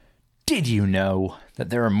Did you know that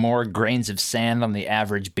there are more grains of sand on the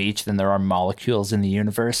average beach than there are molecules in the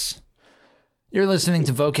universe? You're listening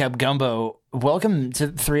to Vocab Gumbo. Welcome to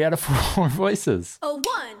 3 out of 4 voices. A 1,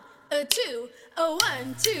 a 2, a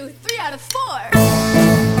 1, 2, 3 out of 4.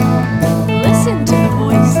 Listen to the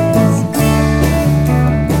voices.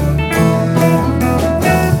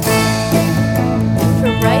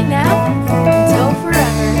 From right now until forever.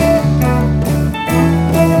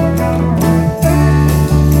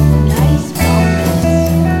 Nice bonus.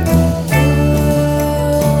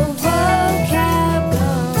 Vocab Gumbo.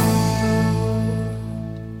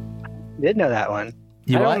 Did know that one.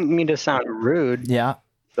 You I what? don't mean to sound rude, Yeah.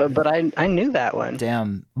 but I knew that one.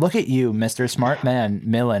 Damn. Look at you, Mr. Smart Man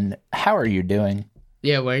Millen. How are you doing?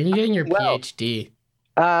 Yeah, where are you getting your Well- PhD?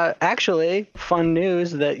 Actually, fun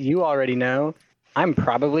news that you already know. I'm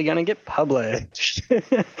probably gonna get published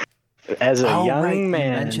as a young right, you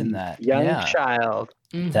man, mentioned that. young Yeah. child,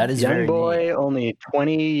 That is young very boy, neat. only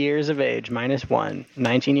 20 years of age, -1,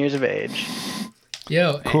 19 years of age.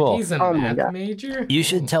 Yo, Cool. and he's a Oh my math God. major? You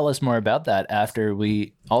should tell us more about that after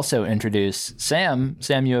we also introduce Sam.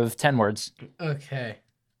 Sam, you have 10 words. Okay.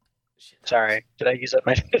 Sorry, did I use up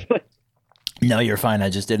my? No, you're fine. I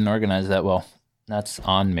just didn't organize that well. That's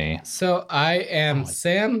on me. So I am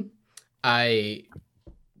Sam. I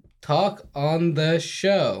talk on the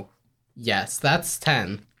show. Yes, that's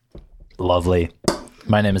 10. Lovely.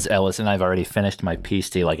 My name is Ellis, and I've already finished my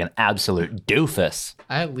pasty like an absolute doofus.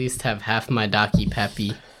 I at least have half my Docky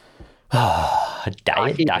Peppy. Diet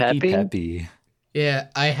Docky Docky Peppy? Peppy. Yeah,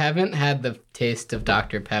 I haven't had the taste of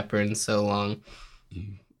Dr. Pepper in so long.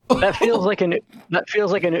 That feels like an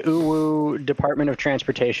uwu Department of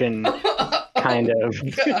Transportation kind of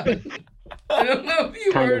I don't know if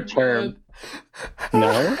you kind heard of term. I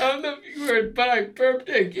No. don't know if you heard, but I burped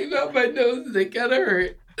and it came out my nose and it kind of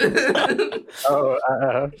hurt. Oh,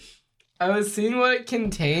 I was seeing what it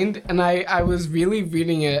contained, and I was really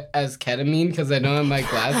reading it as ketamine because I don't have my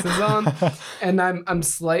glasses on, and I'm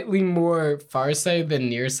slightly more farsighted than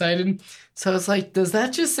nearsighted. So I was like, does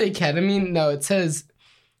that just say ketamine? No, it says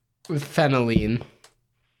phenylene.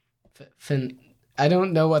 I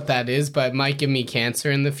don't know what that is, but it might give me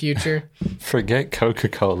cancer in the future. Forget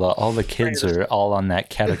Coca-Cola. All the kids are all on that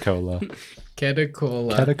Catacola.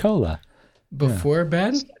 Catacola. Catacola. Before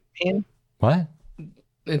bed? What?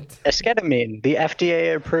 It's, esketamine, the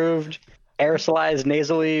FDA-approved aerosolized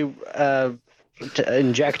nasally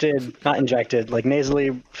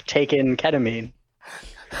nasally taken ketamine.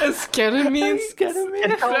 ketamine? Ketamine.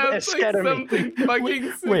 It's called Sounds like esketamine. something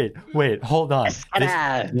fucking Wait, hold on.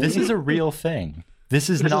 Esketamine. This is a real thing. This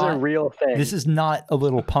is This not is a real thing. This is not a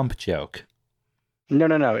little pump joke.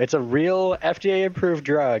 No. It's a real FDA-approved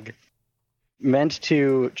drug meant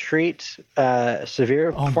to treat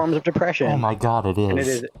severe forms of depression. Oh my god, it And it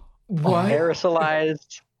is. is What?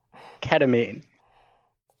 aerosolized ketamine.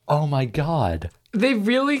 Oh my god. They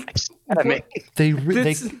really... Ketamine. They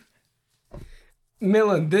This,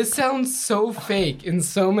 Millen, this sounds so fake in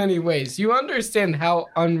so many ways. You understand how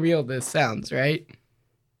unreal this sounds, right?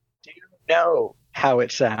 Know how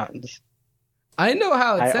it sounds. I know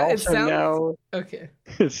how I it also sounds. know. Okay.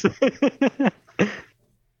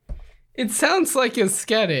 It sounds like a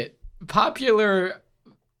skettit. Popular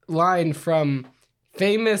line from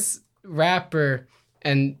famous rapper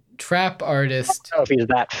and trap artist. I don't know if he's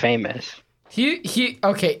that famous.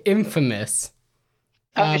 Okay, infamous.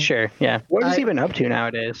 Sure, yeah. What is I- he even up to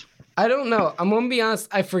nowadays? I don't know. I'm gonna be honest.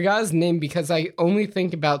 I forgot his name because I only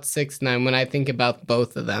think about 6ix9ine when I think about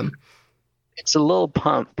both of them. It's a Lil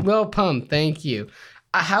Pump. Lil Pump, thank you.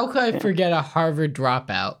 How could I forget a Harvard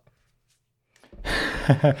dropout?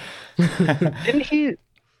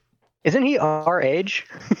 Isn't he our age?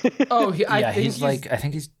 Oh, I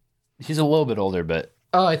think he's a little bit older, but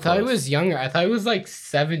Oh, I thought he Close. was younger. I thought he was like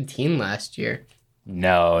 17 last year.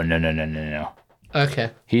 no. Okay.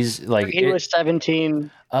 He's like He was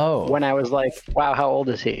 17 Oh. when I was like, wow, how old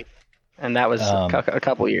is he? And that was a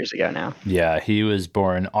couple years ago now. Yeah, he was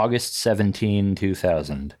born August 17,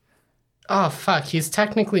 2000. Oh, fuck. He's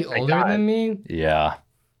technically older God. than me? Yeah.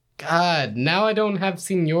 God, now I don't have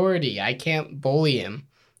seniority. I can't bully him.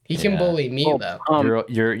 He can Yeah. bully me, Lil though. Pump.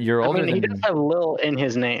 You're I older mean, he than does have Lil in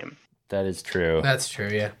his name. That is true. That's true,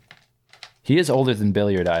 yeah. He is older than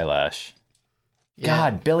Billiard Eyelash. Yeah.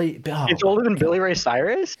 God, Billy. Oh, It's older than Billy Ray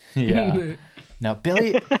Cyrus? yeah. Now,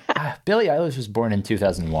 Billie Eilish was born in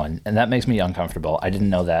 2001, and that makes me uncomfortable. I didn't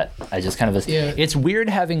know that. I just kind of... Yeah. It's weird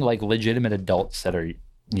having, like, legitimate adults that are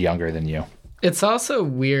younger than you. It's also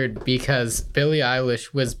weird because Billie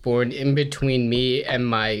Eilish was born in between me and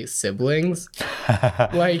my siblings.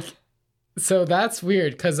 Like, so that's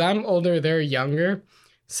weird because I'm older, they're younger.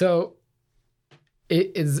 So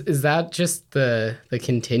Is that just the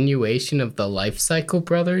continuation of the Life Cycle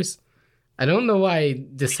brothers? I don't know why I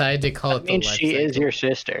decided to call it the Life Cycle. She is your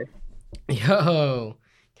sister. Yo,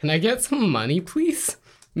 can I get some money, please,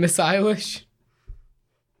 Miss Eilish?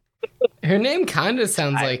 Her name kind of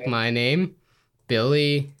sounds like my name.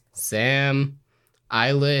 Billy, Sam,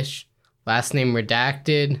 Eilish, last name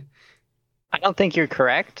redacted. I don't think you're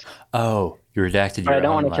correct. Oh, you redacted But your I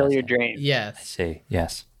don't own want to kill last your name. dream. I Yes. see.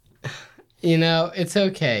 Yes. You know, it's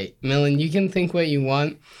okay. Millen, you can think what you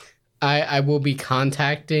want. I will be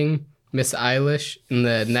contacting Miss Eilish in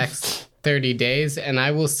the next 30 days, and I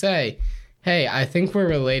will say, hey, I think we're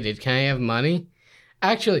related. Can I have money?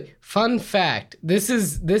 Actually, fun fact, this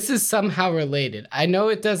is somehow related. I know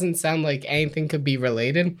it doesn't sound like anything could be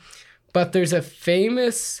related, but there's a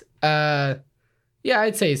famous, I'd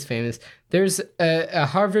say he's famous. There's a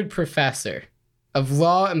Harvard professor of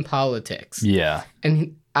law and politics. Yeah.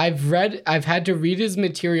 And I've had to read his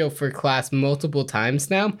material for class multiple times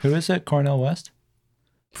now. Who is it? Cornell West?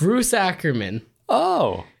 Bruce Ackerman.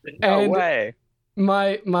 Oh. No And way.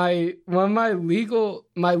 my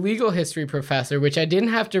legal history professor, which I didn't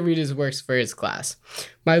have to read his works for his class.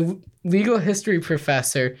 My legal history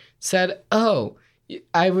professor said, "Oh,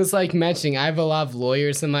 I was like mentioning I have a lot of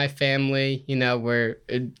lawyers in my family. You know, we're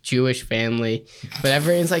a Jewish family, but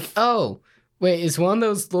everyone's like, oh." Wait, does one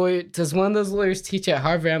of those lawyers teach at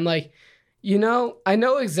Harvard? I'm like, you know, I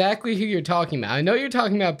know exactly who you're talking about. I know you're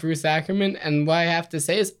talking about Bruce Ackerman, and what I have to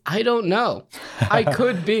say is I don't know. I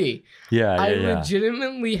could be. I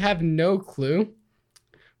legitimately have no clue.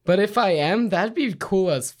 But if I am, that'd be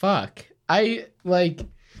cool as fuck.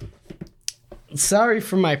 Sorry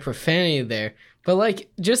for my profanity there, but like,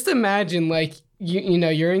 just imagine like, you know,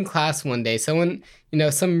 you're in class one day, someone, you know,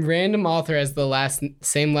 some random author has the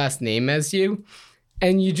same last name as you,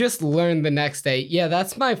 and you just learn the next day, yeah,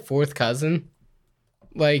 that's my fourth cousin.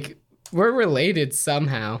 Like, we're related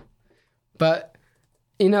somehow. But,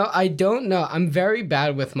 you know, I don't know. I'm very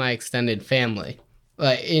bad with my extended family,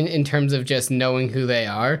 like in terms of just knowing who they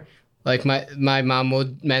are. Like my mom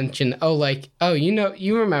will mention,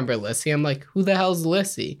 you remember Lissy. I'm like, who the hell's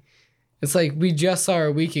Lissy? It's like, we just saw her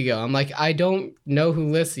a week ago. I'm like, I don't know who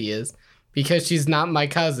Lissy is because she's not my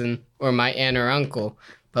cousin or my aunt or uncle,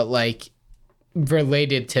 but like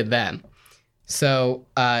related to them. So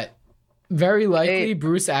very likely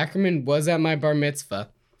Bruce Ackerman was at my bar mitzvah.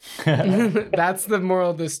 That's the moral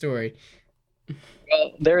of the story.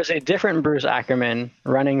 Well, there's a different Bruce Ackerman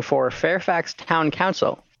running for Fairfax Town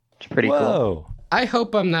Council. It's pretty cool. I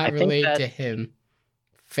hope I'm not I think related that- to him.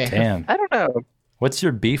 Damn. I don't know. What's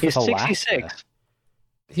your beef He's with Alaska? 66.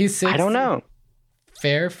 He's 60. I don't know.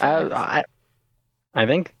 Fairfax? I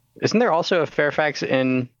think, isn't there also a Fairfax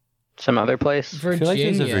in some other place? I Virginia. feel like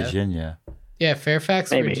there's a Virginia. Yeah,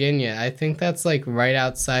 Fairfax, Maybe. Virginia. I think that's like right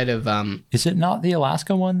outside of Is it not the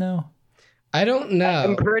Alaska one though? I don't know.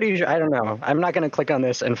 I'm pretty sure. I don't know. I'm not going to click on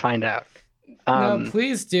this and find out. No,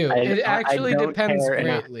 please do. It actually don't depends care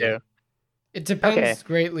enough greatly. to. It depends Okay.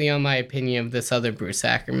 greatly on my opinion of this other Bruce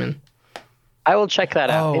Ackerman. I will check that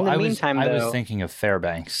out. In the I meantime, was though, thinking of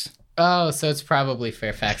Fairbanks. Oh, so it's probably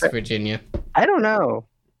Fairfax, Virginia. I don't know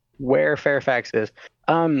where Fairfax is.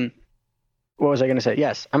 What was I going to say?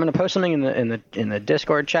 Yes, I'm going to post something in the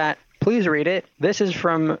Discord chat. Please read it. This is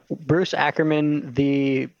from Bruce Ackerman,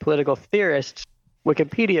 the political theorist's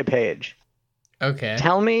Wikipedia page. Okay.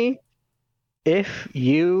 Tell me if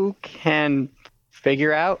you can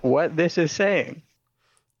figure out what this is saying.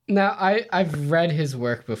 Now, I've read his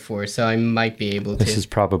work before, so I might be able to. This is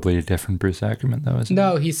probably a different Bruce Ackerman, though, isn't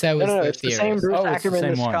No, it? he said it was No, the it's the theorist. same Bruce Oh, it's the Ackerman,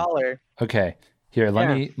 same the one. scholar. Okay. Here,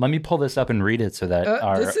 let Yeah. me pull this up and read it so that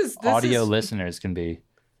our this is- audio listeners can be.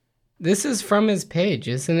 This is from his page,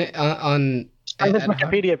 isn't it? On this at-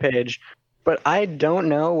 Wikipedia page, but I don't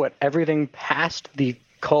know what everything past the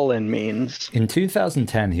colon means. In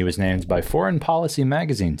 2010, he was named by Foreign Policy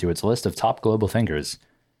magazine to its list of top global thinkers.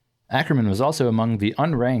 Ackerman was also among the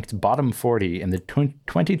unranked bottom 40 in the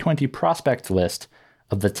 2020 prospect list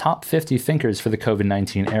of the top 50 thinkers for the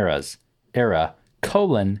COVID-19 era,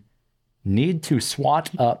 need to swat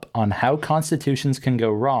up on how constitutions can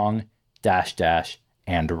go wrong,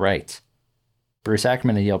 and right. Bruce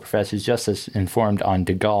Ackerman, a Yale professor, is just as informed on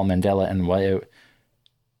De Gaulle, Mandela, and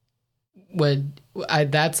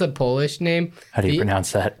that's a Polish name. how do you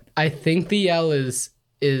pronounce that? I think the L is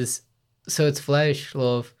so it's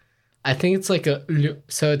Władysław. I think it's like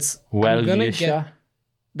so it's I'm gonna get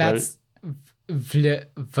that's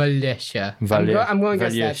Wałęsa. I'm going to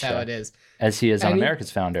guess that's how it is. As he is on And he- America's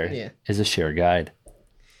founder, yeah. is a sure guide.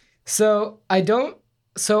 So I did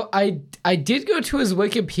go to his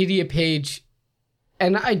Wikipedia page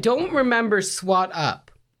and I don't remember SWAT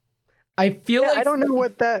up. I feel like I don't know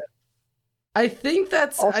what that. I think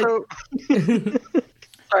that's Also,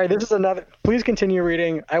 sorry, this is another. Please continue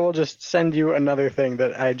reading. I will just send you another thing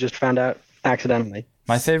that I just found out accidentally.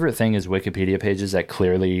 My favorite thing is Wikipedia pages that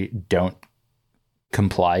clearly don't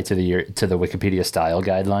comply to the Wikipedia style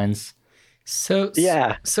guidelines. So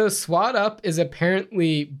Yeah. So SWAT up is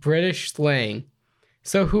apparently British slang.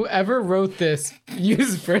 So whoever wrote this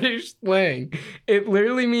used British slang. It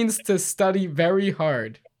literally means to study very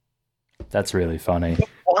hard. That's really funny.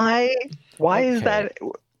 Why? Why is Okay. that?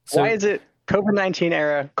 So- Why is it COVID-19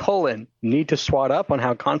 era, need to SWAT up on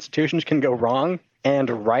how constitutions can go wrong and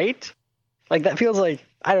right? Like, that feels like,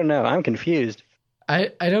 I don't know. I'm confused. I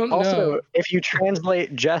don't Also, know. if you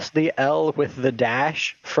translate just the L with the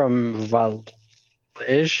dash from Valisha,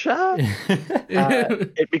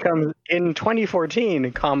 it becomes in 2014,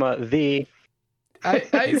 the.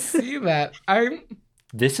 I see that.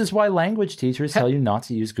 This is why language teachers tell you not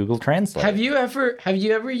to use Google Translate. Have you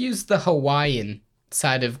ever used the Hawaiian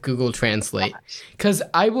side of Google Translate? Because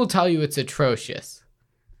I will tell you it's atrocious.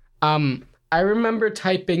 I remember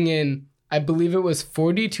typing in, I believe it was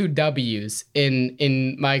 42 W's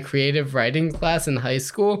in my creative writing class in high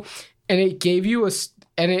school, and it gave you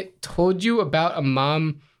and it told you about a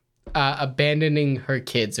mom abandoning her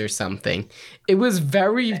kids or something. It was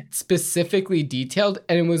very specifically detailed,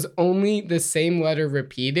 and it was only the same letter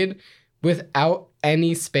repeated without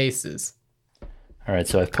any spaces. All right,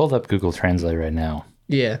 so I've pulled up Google Translate right now.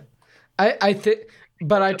 Yeah. I think,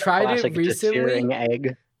 but I tried Classic it recently. searing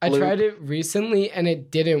egg. I loop. tried it recently and it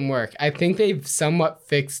didn't work. I think they've somewhat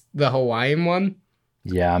fixed the Hawaiian one.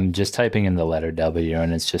 Yeah, I'm just typing in the letter W,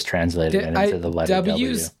 and it's just translating it into the letter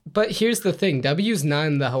W's, but here's the thing: W's not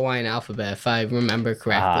in the Hawaiian alphabet, if I remember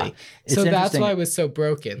correctly. It's So that's interesting. why it was so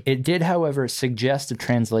broken. It did, however, suggest a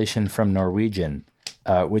translation from Norwegian,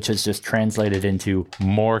 which is just translated into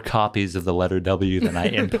more copies of the letter W than I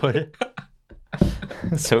input.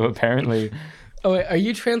 So apparently, Oh, wait, are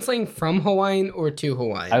you translating from Hawaiian or to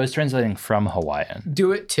Hawaiian? I was translating from Hawaiian.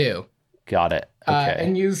 Do it too. Got it. Okay.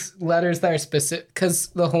 And use letters that are specific, because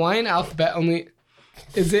the Hawaiian alphabet only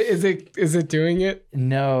is it doing it?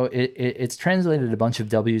 No, it's translated a bunch of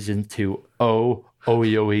W's into O, oe,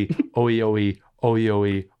 oe, oe, oe,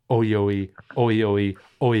 oe,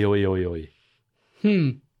 oe.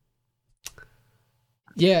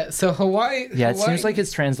 Yeah. So Hawaii. Yeah, it Hawaii, seems like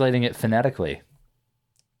it's translating it phonetically.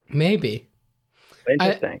 maybe.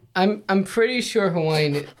 Interesting. I'm pretty sure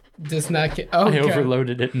Hawaiian does not get. Oh, I God.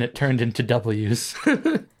 overloaded it and it turned into W's.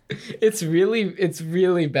 It's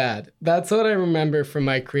really bad. That's what I remember from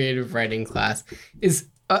my creative writing class. Is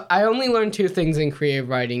I only learned 2 things in creative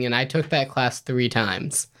writing, and I took that class 3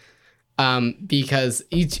 times. Because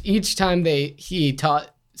each time he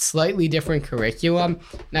taught slightly different curriculum,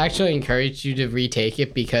 and actually encouraged you to retake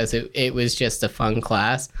it because it was just a fun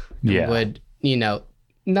class. Yeah. Would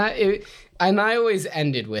and I always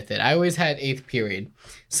ended with it. I always had 8th period.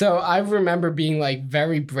 So I remember being like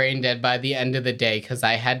very brain dead by the end of the day because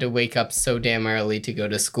I had to wake up so damn early to go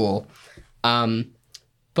to school.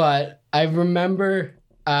 But I remember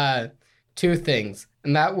 2 things.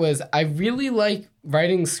 And that was, I really like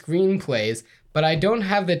writing screenplays, but I don't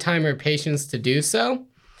have the time or patience to do so.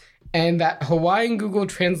 And that Hawaiian Google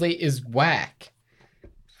Translate is whack.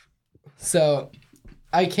 So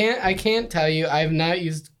I can't tell you. I have not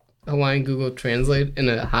used Hawaiian Google Translate in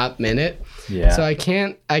a hot minute. Yeah. So I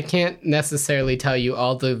can't necessarily tell you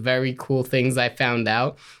all the very cool things I found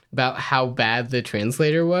out about how bad the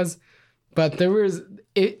translator was. But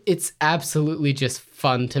it's absolutely just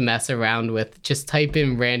fun to mess around with. Just type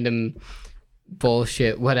in random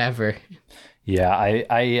bullshit, whatever. Yeah,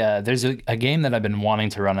 I there's a game that I've been wanting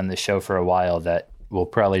to run on this show for a while that we'll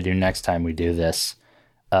probably do next time we do this,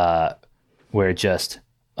 where just,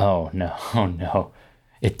 oh no.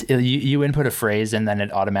 You input a phrase and then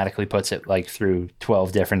it automatically puts it like through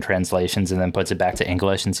 12 different translations and then puts it back to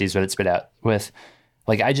English and sees what it spit out with.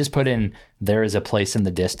 Like I just put in "There is a place in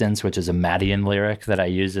the distance," which is a Madian lyric that I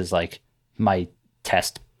use as like my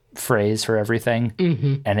test phrase for everything,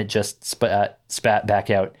 and it just spat back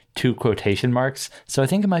out 2 quotation marks. So I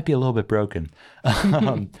think it might be a little bit broken.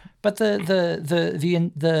 But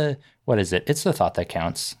the what is it? It's the thought that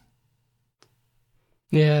counts.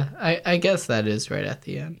 Yeah, I guess that is right at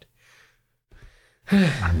the end. When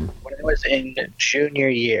I was in junior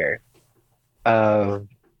year of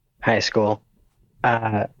high school,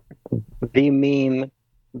 the meme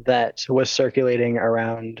that was circulating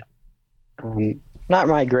around not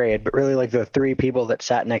my grade, but really like the 3 people that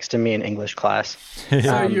sat next to me in English class.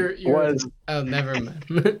 So you're was oh, never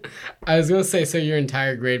mind. I was gonna say so your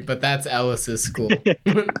entire grade, but that's Ellis's school.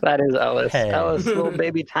 that is Ellis. Hey. Ellis, little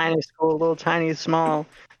baby tiny school, little tiny small.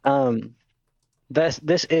 This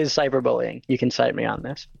is cyberbullying. You can cite me on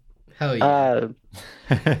this. Hell yeah.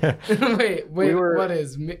 Wait, we were- what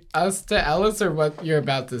is us to Ellis or what you're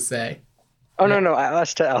about to say? Oh no,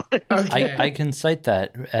 us to Ellis. Okay. I can cite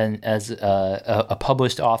that, and as a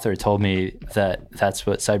published author told me that that's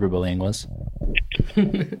what cyberbullying was.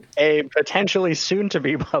 A potentially soon to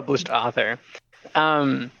be published author.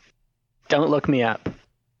 Don't look me up.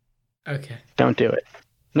 Okay. Don't do it.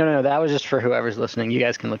 No, that was just for whoever's listening. You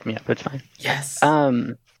guys can look me up. It's fine. Yes.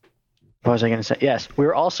 What was I going to say? Yes, we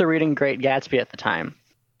were also reading Great Gatsby at the time.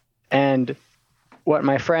 And what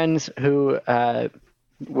my friends who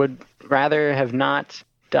would rather have not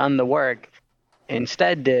done the work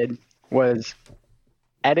instead did was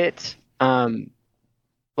edit, spend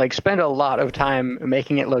a lot of time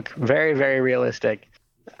making it look very, very realistic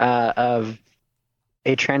of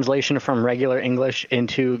a translation from regular English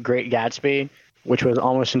into Great Gatsby, which was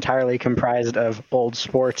almost entirely comprised of old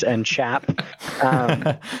sports and chap.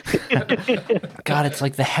 God, it's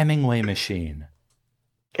like the Hemingway machine.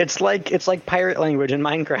 It's like pirate language in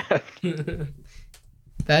Minecraft.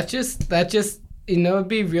 That just it'd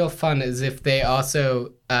be real fun is if they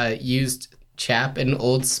also used chap in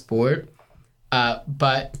old sport.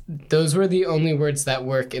 But those were the only words that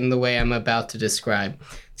work in the way I'm about to describe.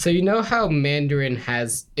 So you know how Mandarin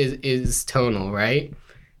is tonal, right?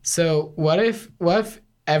 So what if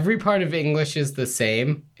every part of English is the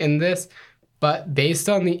same in this, but based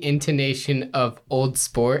on the intonation of old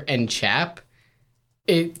sport and chap,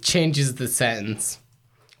 it changes the sentence.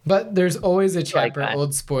 But there's always a chap or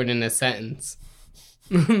old sport in a sentence.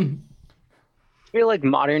 I feel like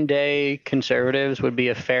modern day conservatives would be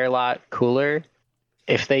a fair lot cooler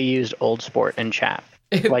if they used old sport and chap,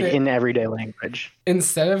 like in everyday language.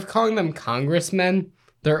 Instead of calling them congressmen,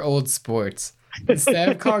 they're old sports. Instead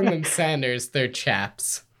of calling them senators, they're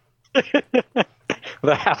chaps.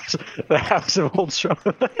 The house of old sport.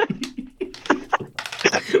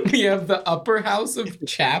 We have the upper house of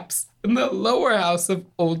chaps and the lower house of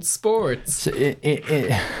old sports. So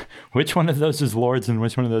which one of those is lords and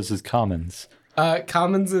which one of those is commons?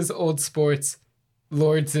 Commons is old sports.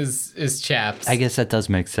 Lords is chaps. I guess that does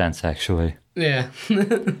make sense, actually. Yeah.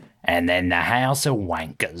 And then the house of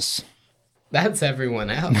wankers. That's everyone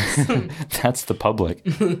else. That's the public.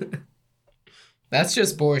 That's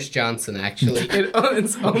just Boris Johnson, actually.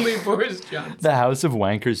 It's only Boris Johnson. The house of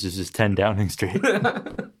wankers is just 10 Downing Street.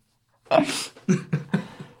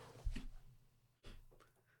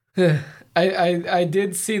 I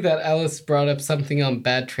did see that Ellis brought up something on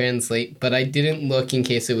Bad Translate, but I didn't look in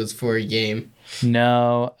case it was for a game.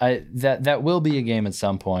 No, that will be a game at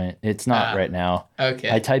some point. It's not right now.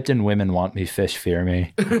 Okay. I typed in "women want me, fish fear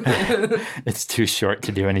me." It's too short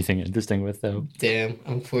to do anything interesting with, though. Damn,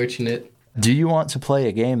 unfortunate. Do you want to play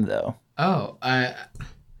a game, though? Oh,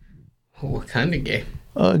 what kind of game?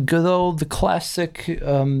 Good old the classic.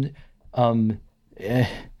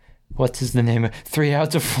 What's the name? 3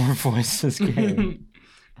 out of 4 voices game.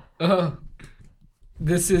 Oh,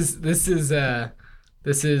 this is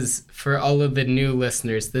for all of the new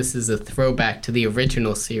listeners. This is a throwback to the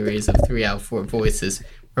original series of 3 out of 4 voices,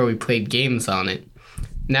 where we played games on it.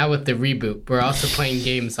 Now with the reboot, we're also playing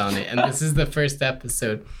games on it, and this is the first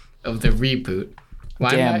episode of the reboot.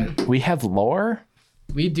 Damn, we have lore?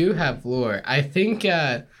 We do have lore. I think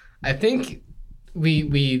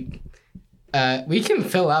we can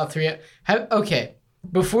fill out 3. Okay,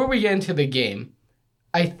 before we get into the game,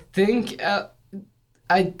 I think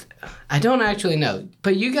I don't actually know,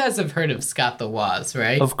 but you guys have heard of Scott the Woz,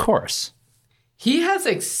 right? Of course. He has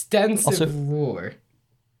extensive lore.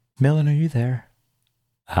 Millen, are you there?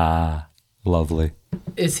 Ah, lovely.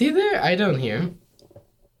 Is he there? I don't hear him.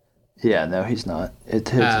 Yeah, no, he's not.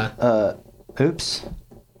 Oops.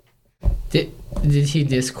 Did he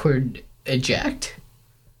Discord eject?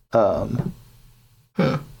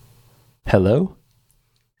 Hello?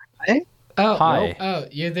 Hey? Oh, Hi. Oh,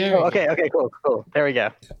 you're there. Oh, okay, cool. There we go.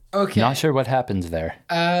 Okay. Not sure what happens there.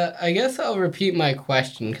 I guess I'll repeat my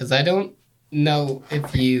question because I don't know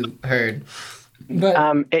if you heard.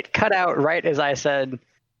 But It cut out right as I said,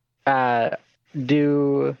 oh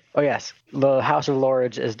yes, the House of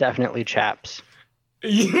Lords is definitely chaps.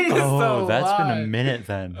 you missed Oh, a that's lot. been a minute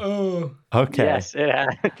then. Oh, Okay. Yes, it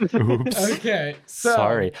has. Oops. okay. So,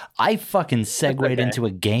 Sorry. I fucking segued okay. into a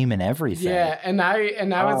game and everything. Yeah, and I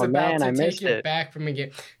was Oh, about man, I to take missed it it. back from a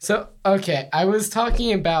game. So, okay, I was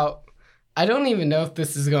talking about I don't even know if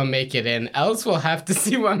this is going to make it in. Else we'll have to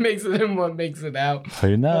see what makes it in, what makes it out.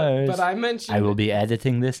 Who knows? But I mentioned... I will be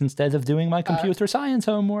editing this instead of doing my computer science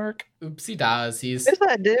homework. Oopsie daisies. Is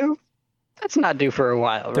that due? That's not due for a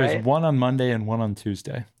while, There's right? one on Monday and one on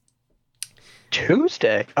Tuesday.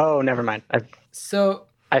 Tuesday? Oh, never mind. So...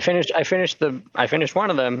 I finished one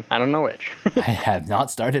of them. I don't know which. I have not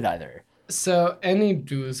started either. So, any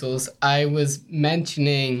doozles, I was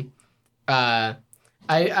mentioning, when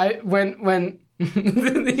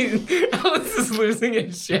Alex is losing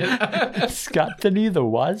his shit. Scott the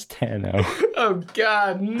was Tano. Oh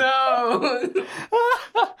God, no!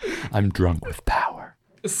 I'm drunk with power.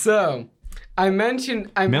 So, I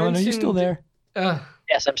mentioned. Millen, are you still there?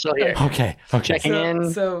 Yes, I'm still here. Okay. Checking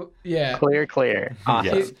in. So yeah. Clear.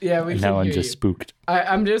 Awesome. Yes. Yeah, we And can now I'm hear just you. spooked.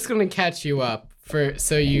 I'm just gonna catch you up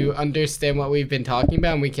so you understand what we've been talking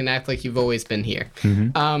about, and we can act like you've always been here.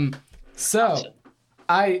 Mm-hmm. So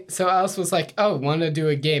Alice was like, "Oh, want to do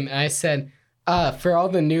a game?" And I said, "For all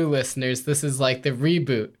the new listeners, this is like the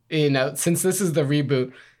reboot. You know, since this is the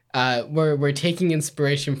reboot, we're taking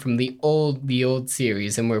inspiration from the old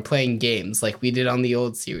series, and we're playing games like we did on the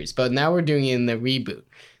old series. But now we're doing it in the reboot.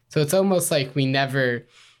 So it's almost like we never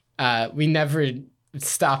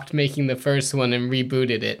stopped making the first one and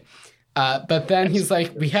rebooted it." But then he's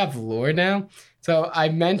like, "We have lore now." So I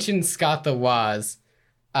mentioned Scott the Woz.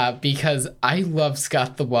 Because I love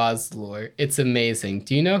Scott the Woz lore. It's amazing.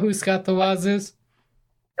 Do you know who Scott the Woz is?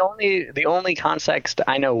 The only context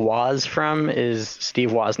I know Woz from is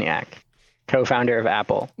Steve Wozniak, co-founder of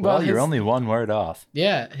Apple. Well, you're only one word off.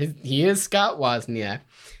 Yeah, he is Scott Wozniak.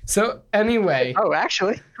 So anyway. Oh,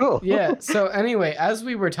 actually? Cool. Yeah, so anyway, as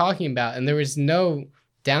we were talking about, and there was no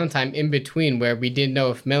downtime in between where we didn't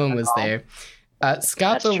know if Millen was there,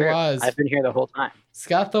 Scott That's the true. Woz... I've been here the whole time.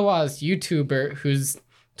 Scott the Woz, YouTuber, who's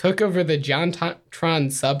took over the JonTron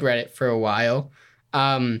subreddit for a while,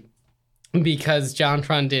 because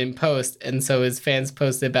JonTron didn't post, and so his fans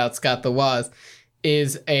posted about Scott the Woz,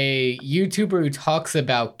 is a YouTuber who talks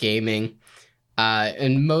about gaming,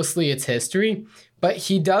 and mostly its history, but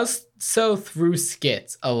he does so through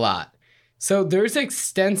skits a lot. So there's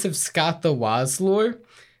extensive Scott the Woz lore,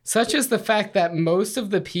 such as the fact that most of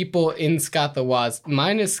the people in Scott the Woz,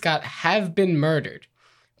 minus Scott, have been murdered.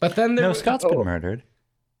 But then No, Scott's been murdered.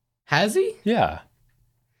 Has he? Yeah.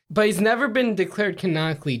 But he's never been declared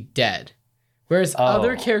canonically dead, whereas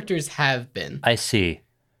other characters have been. I see.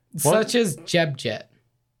 Such as Jebjet.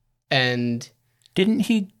 And... Didn't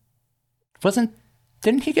he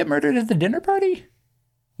get murdered at the dinner party?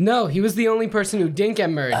 No, he was the only person who didn't get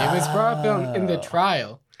murdered. It was brought up in the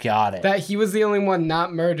trial. Got it. That he was the only one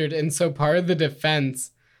not murdered, and so part of the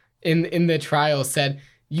defense in the trial said,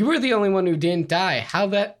 "You were the only one who didn't die. How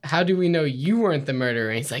do we know you weren't the murderer?"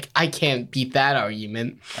 And he's like, "I can't beat that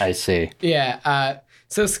argument." I see. Yeah.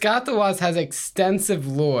 So Scott the Woz has extensive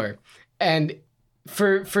lore, and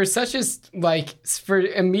for such as like for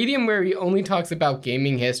a medium where he only talks about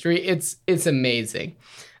gaming history, it's amazing.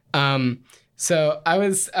 So I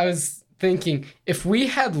was thinking, if we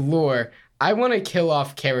had lore, I want to kill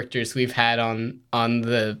off characters we've had on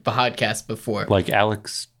the podcast before. Like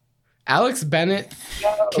Alex Bennett,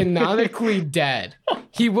 canonically dead.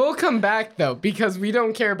 He will come back, though, because we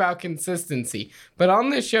don't care about consistency. But on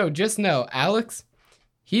this show, just know, Alex,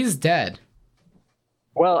 he's dead.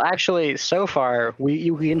 Well, actually, so far, we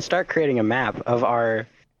can start creating a map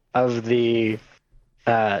of the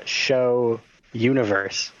show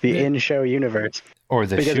universe, the in-show universe. or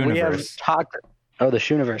the Because we have Shooniverse. talked... Oh, the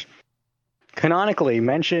Shooniverse. Canonically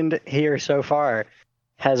mentioned here so far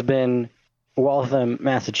has been Waltham,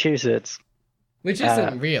 Massachusetts, Which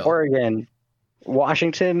isn't real. Oregon,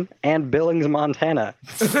 Washington, and Billings, Montana.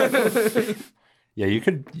 Yeah, you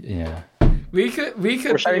could. Yeah. we could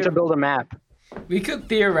We're starting to build a map. we could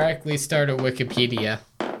theoretically start a Wikipedia,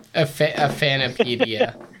 a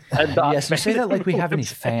Fanapedia. Yes, you say that like we have any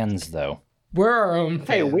fans, though. We're our own fans.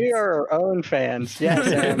 Hey, we are our own fans. Yes,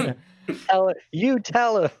 Sam. Tell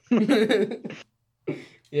him.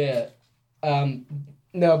 Yeah.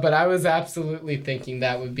 No, but I was absolutely thinking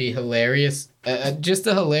that would be hilarious. Just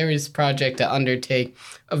a hilarious project to undertake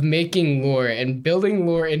of making lore and building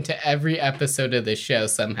lore into every episode of the show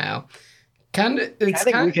somehow.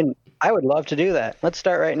 I would love to do that. Let's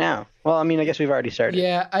start right now. Well, I mean, I guess we've already started.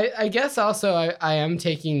 Yeah, I guess also I am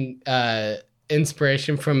taking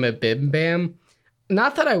inspiration from Mabimbam.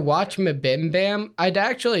 Not that I watch Mabimbam. I'd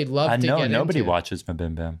actually love to get nobody into. watches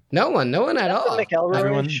Mabimbam. No one at all. The McElroy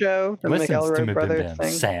Everyone show, the Listens to McElroy brothers Mabimbam.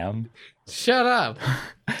 thing. Sam. Shut up.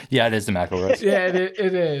 Yeah, it is the McElroys. Yeah, it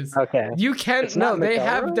is. Okay. You can It's no. not They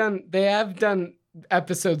McElroy? have done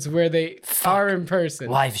episodes where they are in person.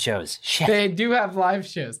 Live shows. Shit. They do have live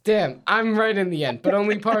shows. Damn, I'm right in the end, but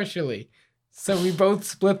only partially. So we both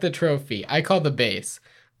split the trophy. I call the base.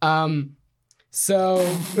 So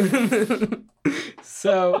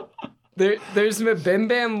there's Bim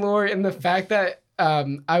Bam lore in the fact that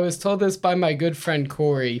I was told this by my good friend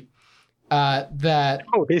Corey that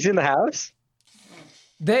he's in the house.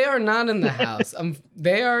 they are not in the house.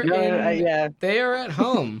 They are they are at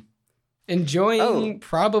home, enjoying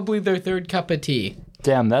probably their third cup of tea.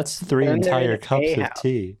 Damn, that's 3 And they're entire in a cups of house.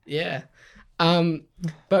 tea. Yeah.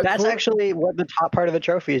 But That's actually what the top part of the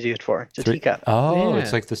trophy is used for. It's a teacup. Oh, Yeah.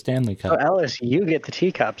 it's like the Stanley So Cup. Ellis, you get the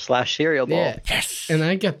teacup / cereal bowl. yeah. Yes. And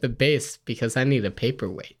I get the base because I need a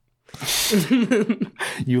paperweight.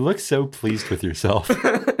 You look so pleased with yourself.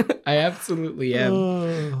 I absolutely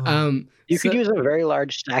am. You could use a very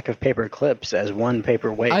large stack of paper clips as one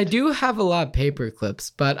paper weight. I do have a lot of paper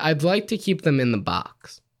clips, but I'd like to keep them in the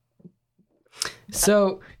box.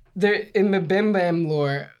 So there in the Bim Bam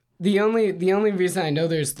lore, the only reason I know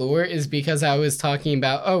there's lore is because I was talking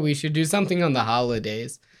about, we should do something on the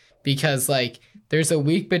holidays. Because like there's a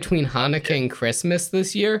week between Hanukkah and Christmas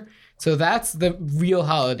this year. So that's the real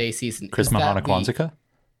holiday season. is Christmas, that Hanukkah, week. Kwanzaa?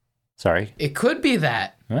 Sorry. It could be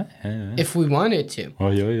that if we wanted to. Oh,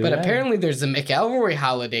 yeah. But apparently there's a McElroy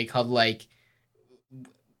holiday called like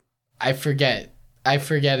I forget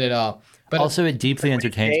it all. But Also, it deeply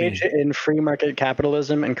entertains Engage me. in free market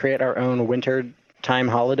capitalism and create our own winter time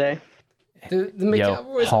holiday. the Yo,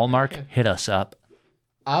 McElroys, Hallmark, hit us up.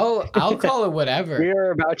 I'll call it whatever. We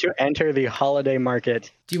are about to enter the holiday market.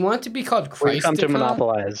 Do you want it to be called We come to Christica?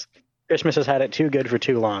 monopolize. Christmas has had it too good for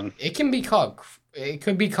too long. It could be called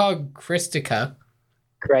Christica.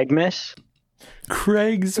 Craigmas.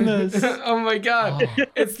 Craigslist. Oh my god.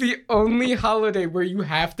 It's the only holiday where you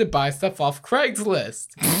have to buy stuff off Craigslist.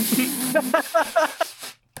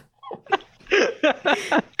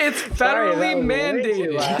 It's Sorry, federally that was way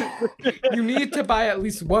too mandated. You need to buy at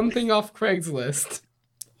least one thing off Craigslist.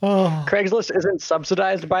 Oh. Craigslist isn't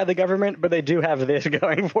subsidized by the government, but they do have this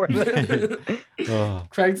going for them. Oh.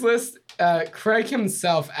 Craigslist, Craig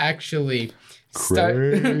himself actually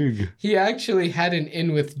Craig. he actually had an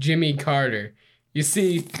in with Jimmy Carter. You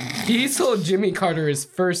see, he sold Jimmy Carter his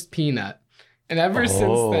first peanut. And ever since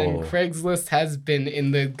then, Oh. Craigslist has been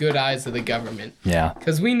in the good eyes of the government. Yeah.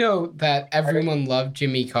 Because we know that everyone loved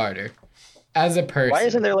Jimmy Carter as a person. Why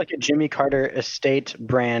isn't there like a Jimmy Carter estate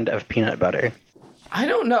brand of peanut butter? I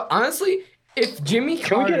don't know. Honestly, if Jimmy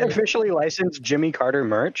Can we Carter... get officially licensed Jimmy Carter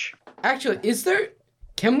merch? Actually,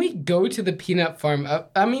 can we go to the peanut farm?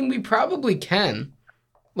 I mean, we probably can.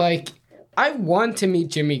 Like, I want to meet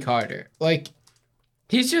Jimmy Carter. Like,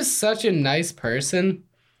 he's just such a nice person.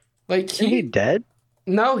 Like, Is he dead?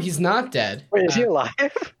 No, he's not dead. Wait, is he alive?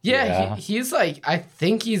 Yeah, Yeah. He's like, I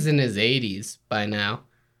think he's in his 80s by now.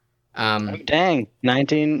 Dang,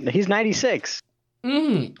 he's 96.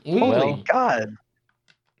 Holy Well- God.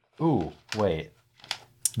 Ooh, wait.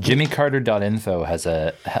 JimmyCarter.info has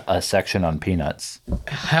a section on peanuts.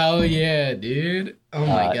 hell yeah, dude. Oh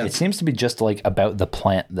my god. It seems to be just like about the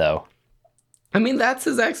plant, though. I mean, that's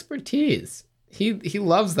his expertise. He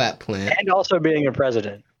loves that plant. And also being a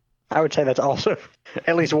president. I would say that's also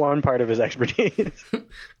at least one part of his expertise.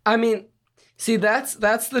 I mean, see, that's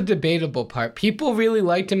the debatable part. People really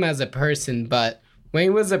liked him as a person, but when he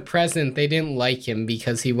was a president, they didn't like him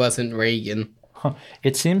because he wasn't Reagan.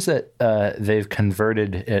 It seems that they've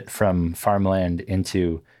converted it from farmland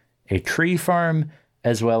into a tree farm,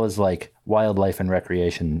 as well as like wildlife and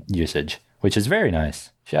recreation usage, which is very nice.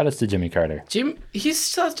 Shout outs to Jimmy Carter. He's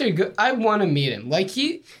such a good... I want to meet him. Like,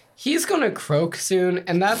 he's going to croak soon,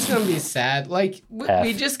 and that's going to be sad. Like,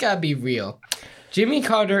 we just got to be real. Jimmy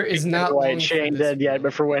Carter is not... Wait, she ain't dead yet,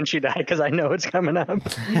 but for when she died, because I know it's coming up.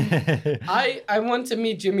 I want to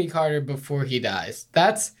meet Jimmy Carter before he dies.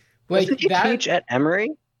 That's... Like, Doesn't he teach at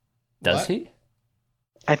Emory? Does What? he?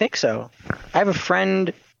 I think so. I have a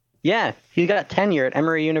friend. Yeah, he got tenure at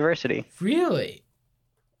Emory University. Really?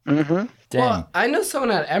 Mm-hmm. Dang. Well, I know someone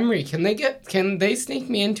at Emory. Can they sneak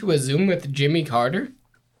me into a Zoom with Jimmy Carter?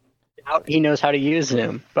 He knows how to use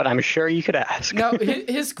Zoom, but I'm sure you could ask. No,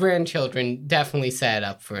 his grandchildren definitely set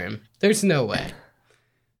up for him. There's no way.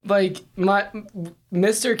 Like,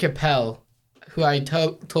 Mr. Capel, who I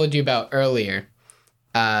told you about earlier,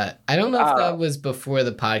 I don't know if that was before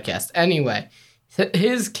the podcast. Anyway,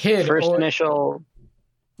 his kid... First initial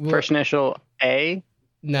A?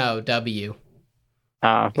 No, W.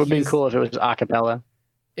 Would be cool if it was acapella.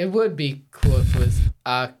 It would be cool if it was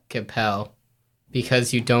a cappella,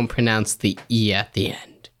 because you don't pronounce the E at the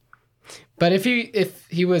end. But if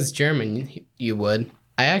he was German, you would.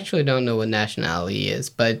 I actually don't know what nationality he is,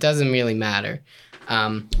 but it doesn't really matter.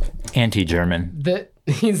 Anti-German.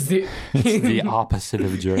 He's The opposite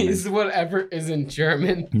of German. he's whatever isn't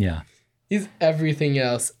German. Yeah. He's everything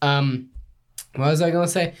else. What was I gonna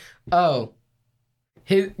say? Oh,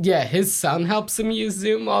 his son helps him use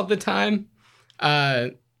Zoom all the time.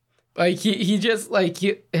 Like he just like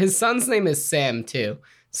his son's name is Sam too.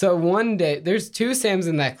 So one day there's 2 Sams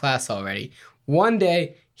in that class already. One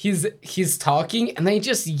day he's talking and they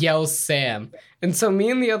just yell Sam. And so me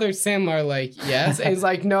and the other Sam are like, yes. And he's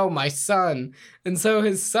like, no, my son. And so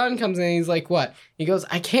his son comes in and he's like, what? He goes,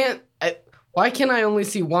 why can't I only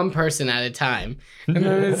see one person at a time? And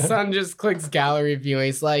then his son just clicks gallery view and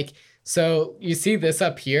he's like, so you see this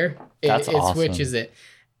up here? That's it awesome. switches it.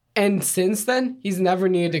 And since then, he's never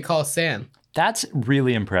needed to call Sam. That's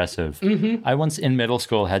really impressive. Mm-hmm. I once in middle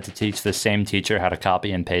school had to teach the same teacher how to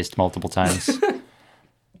copy and paste multiple times.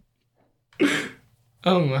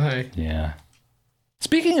 Oh my. Yeah.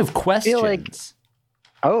 Speaking of questions.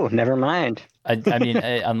 Oh, never mind. I mean,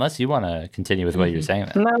 unless you want to continue with what you're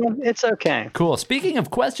saying. No, it's okay. Cool. Speaking of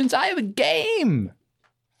questions, I have a game.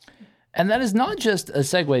 And that is not just a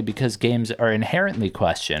segue because games are inherently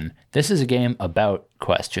question. This is a game about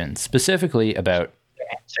questions, specifically about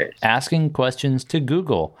Answers. asking questions to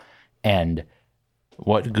Google and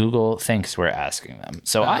what Google thinks we're asking them.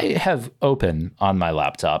 So I have open on my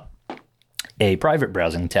laptop a private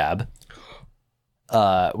browsing tab,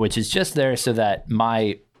 which is just there so that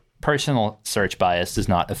my personal search bias does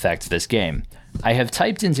not affect this game. I have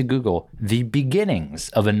typed into Google the beginnings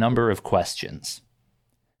of a number of questions.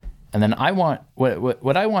 And then I want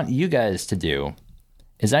what I want you guys to do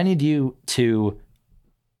is I need you to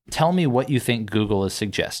tell me what you think Google is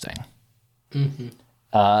suggesting. Mm-hmm.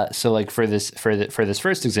 So like for this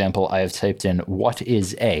first example, I have typed in what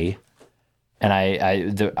is a, and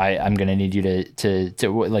I'm going to need you to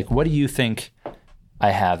like what do you think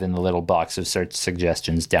I have in the little box of search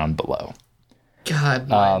suggestions down below? God,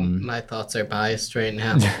 my thoughts are biased right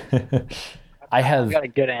now. I have I've got a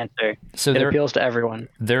good answer. So it appeals to everyone.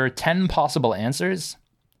 There are 10 possible answers.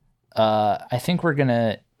 I think we're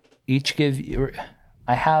gonna each give you.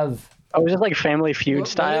 I have. Oh, is it like Family Feud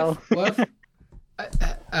style? What if,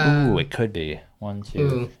 Ooh, it could be 1, 2.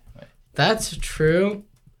 Ooh, that's true,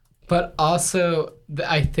 but also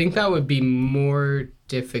I think that would be more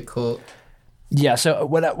difficult. Yeah. So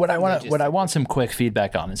what I want some quick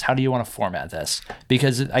feedback on is how do you want to format this?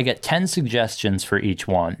 Because I get 10 suggestions for each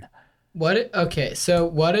one.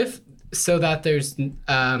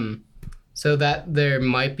 So that there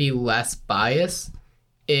might be less bias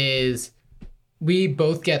is we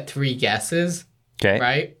both get 3 guesses. Okay.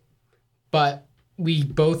 Right? But we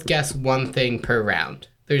both guess one thing per round.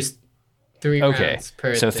 There's 3 rounds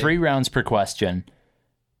per So thing. 3 rounds per question,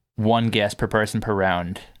 1 guess per person per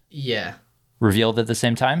round. Yeah. Revealed at the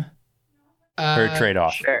same time? Or trade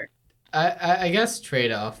off? Sure. I guess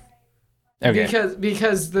trade off. Okay.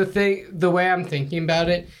 Because the way I'm thinking about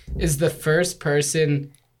it is the first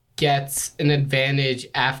person gets an advantage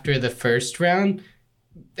after the first round,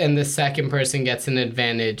 and the second person gets an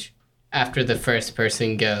advantage after the first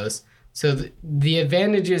person goes. So the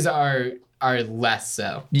advantages are less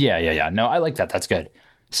so. Yeah. No, I like that. That's good.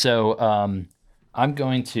 So I'm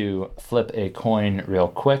going to flip a coin real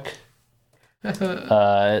quick. One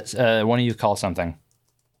of you call something.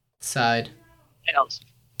 Side. Tails.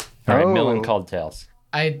 All right, Oh. Millen called tails.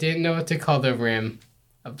 I didn't know what to call the rim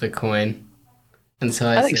of the coin. And so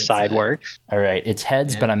I think said side works. All right, it's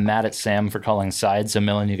heads, but I'm mad at Sam for calling side. So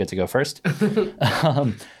Millen, you get to go first.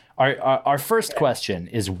 Our first question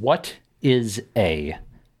is what is a?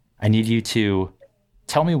 I need you to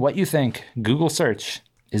tell me what you think Google search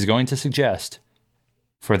is going to suggest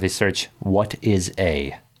for the search what is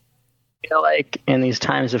a? I feel like in these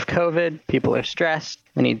times of COVID, people are stressed.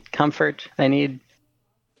 They need comfort. They need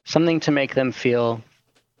something to make them feel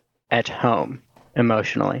at home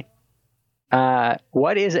emotionally.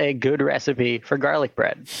 What is a good recipe for garlic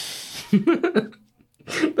bread?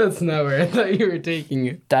 That's not where I thought you were taking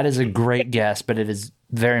it. That is a great guess, but it is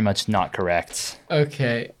very much not correct.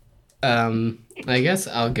 Okay. I guess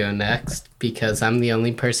I'll go next because I'm the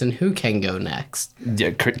only person who can go next.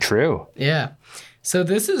 Yeah, true. Yeah. So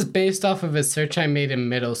this is based off of a search I made in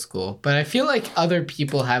middle school, but I feel like other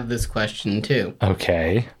people have this question too.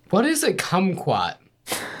 Okay. What is a kumquat?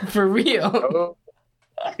 For real?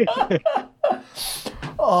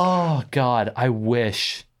 Oh God, I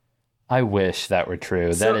wish that were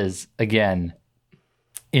true. So- that is again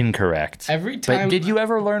incorrect. Every But time. did you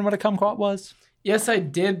ever learn what a kumquat was? Yes, I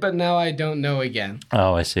did, but now I don't know again.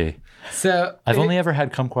 Oh, I see. So I've only ever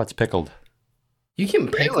had kumquats pickled. You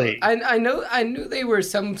can pickle. Really? I knew they were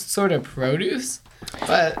some sort of produce,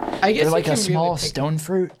 but I guess They're like you a can small really pickle. stone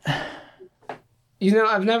fruit. You know,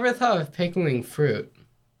 I've never thought of pickling fruit.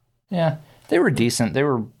 Yeah, they were decent. They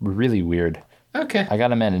were really weird. Okay. I got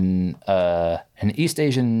them at an East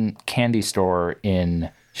Asian candy store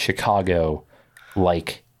in Chicago,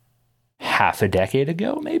 like half a decade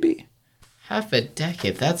ago, maybe. Half a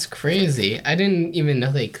decade. That's crazy. I didn't even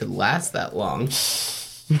know they could last that long.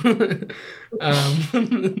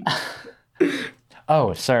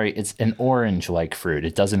 Oh, sorry, it's an orange-like fruit.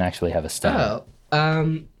 It doesn't actually have a stem.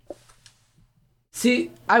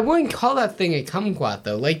 See, I wouldn't call that thing a kumquat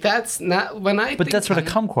though. Like that's not when I. But think that's what a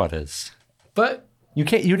kumquat is. But You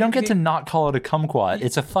can't. You don't get to not call it a kumquat.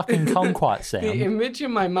 It's a fucking kumquat, the Sam. image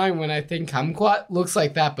in my mind when I think kumquat looks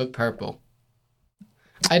like that, but purple.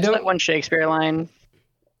 I It's don't. like one Shakespeare line.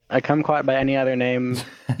 A kumquat by any other name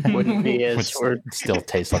wouldn't be as Which or still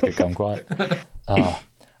tastes like a kumquat.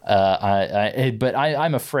 But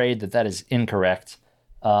I'm afraid that is incorrect.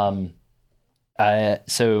 So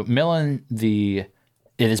Millen, it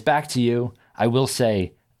is back to you. I will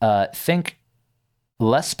say, think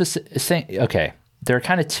less specific. Okay, there are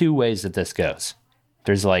kind of two ways that this goes.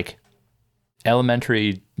 There's like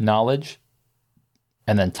elementary knowledge,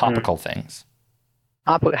 and then topical things.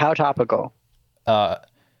 how topical?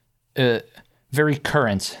 Very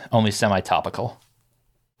current, only semi-topical.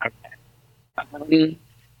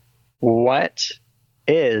 What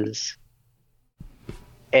is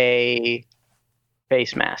a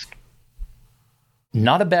face mask?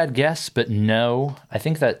 Not a bad guess, but no. I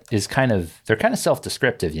think that is they're kind of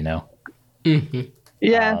self-descriptive, you know.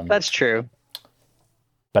 Yeah, that's true.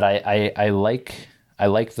 But I like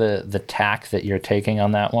the tack that you're taking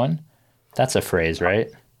on that one. That's a phrase, right?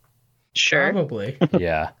 Sure. Probably.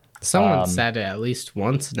 Yeah. Someone said it at least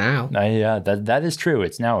once now. Yeah, that is true.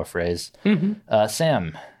 It's now a phrase.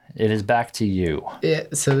 Sam, it is back to you. Yeah,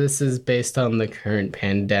 so this is based on the current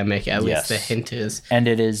pandemic. At Yes. least the hint is. And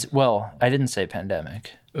it is, well, I didn't say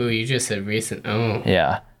pandemic. Oh, you just said recent. Oh.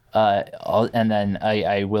 Yeah. And then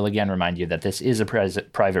I will again remind you that this is a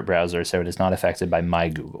private browser, so it is not affected by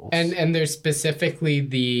my Googles. And there's specifically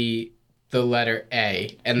the letter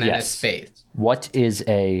A and then a Yes. space. What is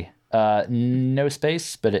no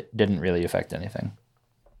space, but it didn't really affect anything.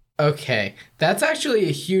 Okay. That's actually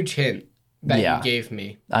a huge hint that Yeah. you gave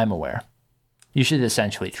me. I'm aware. You should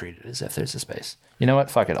essentially treat it as if there's a space. You know what?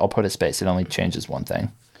 Fuck it. I'll put a space. It only changes one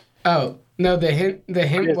thing. Oh, no, the hint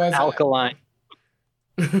It's was alkaline.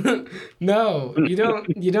 No, you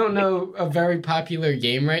don't know a very popular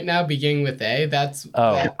game right now beginning with A. That's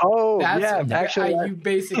Oh, that's yeah. Actually, you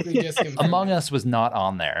basically just confirmed Among it. Us was not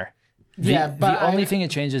on there. Yeah, but the only thing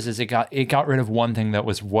it changes is it got rid of one thing that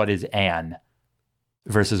was what is an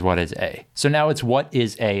versus what is a. So now it's what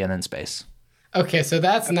is a and then space. Okay, so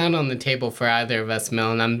that's not on the table for either of us,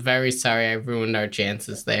 Mel, and I'm very sorry I ruined our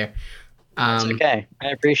chances there. it's okay. I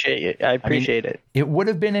appreciate it. I appreciate it. It would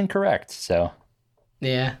have been incorrect. So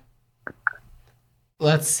Yeah.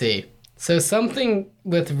 Let's see. So something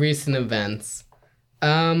with recent events.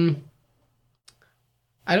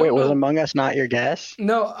 I don't Wait, was know. Among Us not your guess?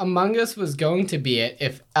 No, Among Us was going to be it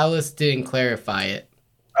if Ellis didn't clarify it.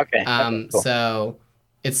 Okay. Cool. So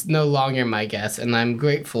it's no longer my guess, and I'm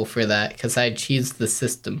grateful for that because I cheesed the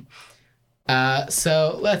system.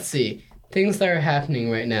 So let's see. Things that are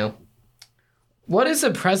happening right now. What is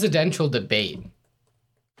a presidential debate?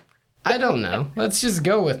 I don't know. Let's just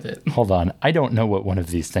go with it. hold on. I don't know what one of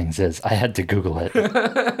these things is. I had to Google it.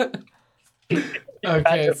 I had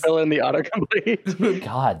Okay. to fill in the autocomplete.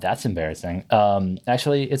 God, that's embarrassing.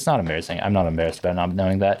 Actually, it's not embarrassing. I'm not embarrassed about not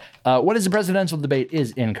knowing that. What is a presidential debate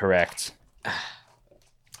is incorrect.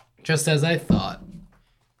 Just as I thought.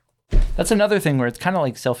 That's another thing where it's kind of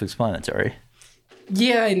like self-explanatory.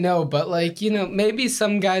 Yeah, I know, but maybe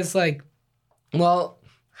some guys well,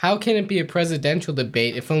 how can it be a presidential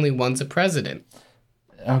debate if only one's a president?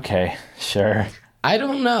 Okay, sure. I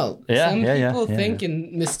don't know. Yeah, Some yeah, people yeah, think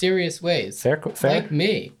in mysterious ways. Fair. Like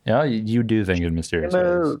me. Yeah, you do think in mysterious ways.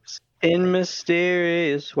 Moves in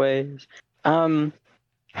mysterious ways.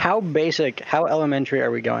 How basic, how elementary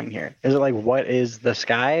are we going here? Is it like what is the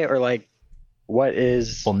sky, or like what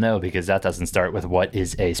is? Well, no, because that doesn't start with what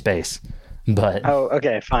is a space. But Oh,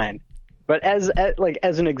 okay, fine. But as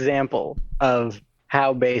an example of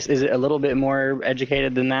how base, is it a little bit more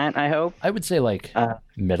educated than that? I hope. I would say like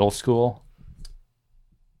middle school.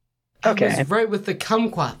 Okay. I was right with the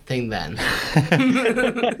kumquat thing then.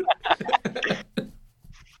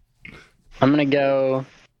 I'm gonna go.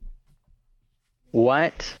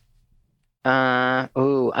 What?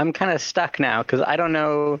 I'm kind of stuck now because I don't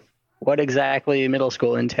know what exactly middle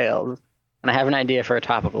school entails. and I have an idea for a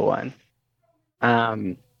topical one.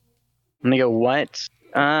 I'm gonna go what?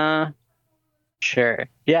 Sure.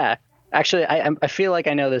 Yeah. Actually, I feel like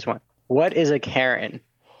I know this one. What is a Karen?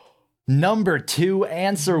 Number 2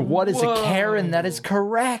 answer. What is a Whoa. Karen? That is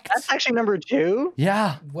correct. That's actually number 2.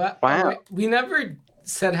 Yeah. What? Wow. Oh, wait, we never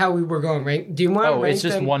said how we were going rank. Do you want to Oh, rank it's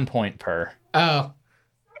just them? 1 point per. Oh,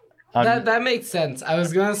 Um, that makes sense. I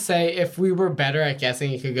was gonna say if we were better at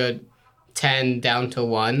guessing, you could go 10 down to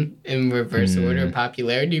 1 in reverse order of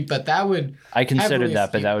popularity, but that would I considered heavily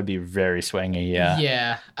that, but skew- that would be very swingy. Yeah.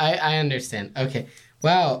 Yeah, I understand. Okay.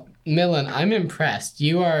 Wow, Millen, I'm impressed.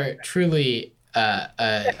 You are truly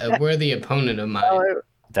a worthy opponent of mine. Oh,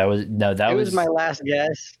 That was it was my last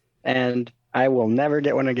guess, and I will never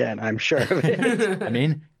get one again. I'm sure of it. I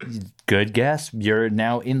mean, good guess. You're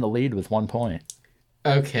now in the lead with 1 point.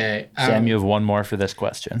 Okay. Sam, you have one more for this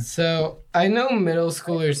question. So I know middle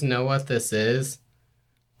schoolers know what this is,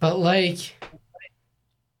 but like,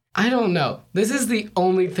 I don't know. This is the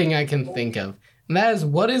only thing I can think of. And that is,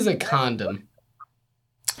 what is a condom?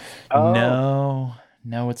 No,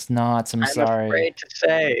 it's not. I'm sorry. afraid to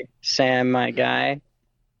say, Sam, my guy.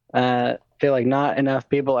 Feel like not enough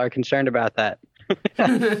people are concerned about that.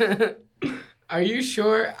 Are you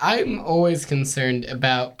sure? I'm always concerned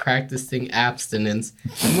about practicing abstinence.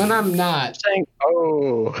 And when I'm not, Saying,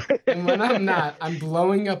 oh. I'm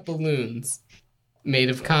blowing up balloons made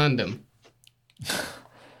of condom.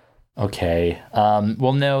 Okay.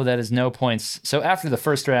 Well, no, that is no points. So after the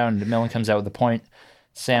first round, Millen comes out with a point.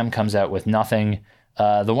 Sam comes out with nothing.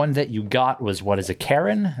 The one that you got was what is a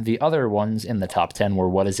Karen. The other ones in the top 10 were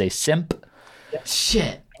what is a simp.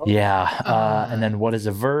 Shit. Yeah. And then what is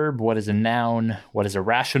a verb? What is a noun? What is a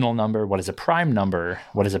rational number? What is a prime number?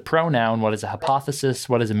 What is a pronoun? What is a hypothesis?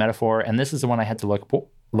 What is a metaphor? And this is the one I had to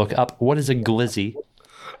look up. What is a glizzy?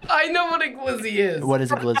 I know what a glizzy is. What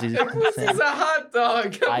is a glizzy? A glizzy's a hot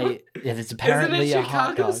dog. It's apparently Isn't it a hot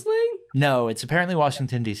Chicago dog. slang? No, it's apparently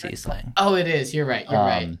Washington, D.C. slang. Oh, it is. You're right. You're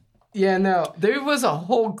right. Yeah, no. There was a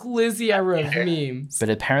whole glizzy era of memes. But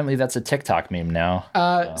apparently that's a TikTok meme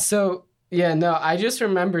now. So, yeah, no. I just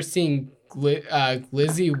remember seeing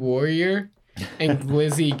Glizzy Warrior and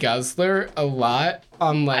Glizzy Guzzler a lot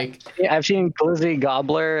on like... Yeah, I've seen Glizzy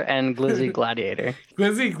Gobbler and Glizzy Gladiator.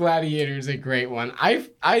 Glizzy Gladiator is a great one. I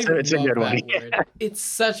It's a love good that one, word. It's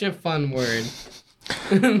such a fun word.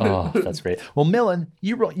 Oh, that's great. Well, Millen,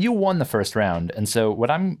 you won the first round, and so what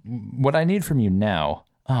I need from you now.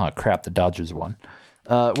 Oh crap! The Dodgers won.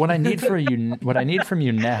 What I need from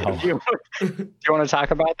you now. Do you want to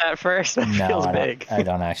talk about that first? That feels big. I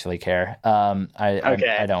don't actually care. I'm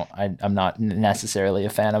not necessarily a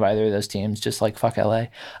fan of either of those teams. Just like fuck LA.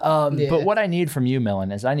 But what I need from you,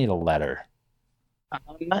 Millen, is I need a letter.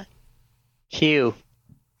 Q.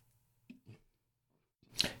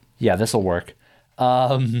 Yeah, this will work.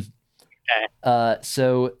 Okay.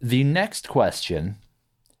 So the next question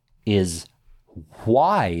is,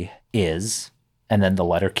 why is, and then the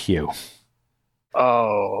letter Q.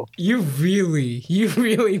 Oh. You really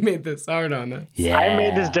made this hard on us. Yeah. I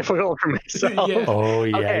made this difficult for myself. Yeah. Oh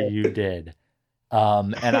yeah, Okay. you did.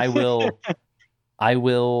 And I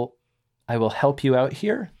will help you out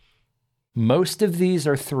here. Most of these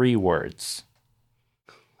are 3 words.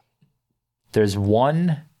 There's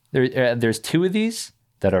there's 2 of these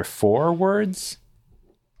that are 4 words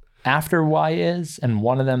after Y is, and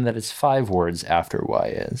one of them that is 5 words after Y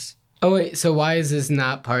is. Oh wait, so why is this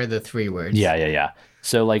not part of the 3 words? Yeah.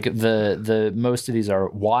 So like the most of these are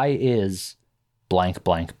Y is blank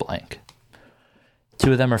blank blank.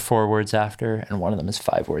 2 of them are 4 words after, and one of them is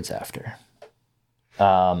 5 words after.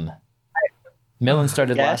 Millen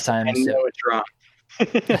started last time. I know it's wrong.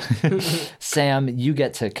 Sam, you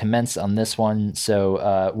get to commence on this one.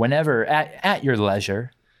 So whenever at your leisure,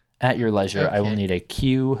 I will Okay. need a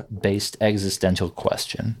Q-based existential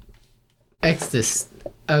question.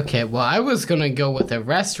 Okay, well, I was gonna go with a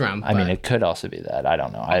restaurant. I mean, it could also be that. I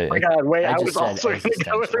don't know. Oh my God, wait, I just was said also going to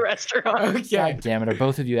go with the existential. restaurant. okay. God damn it! Are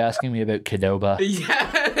both of you asking me about Qdoba?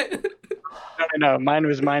 Yeah. No, mine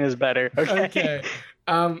is better. Okay. Okay.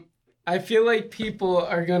 I feel like people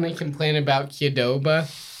are gonna complain about Qdoba,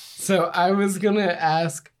 so I was gonna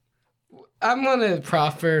ask. I'm gonna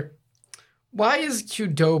proffer. Why is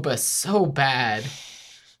Qdoba so bad?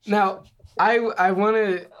 Now, I want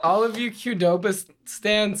to. All of you Qdoba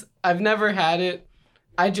stands. I've never had it.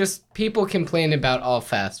 People complain about all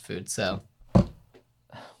fast food. So.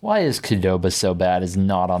 Why is Qdoba so bad is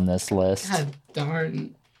not on this list. God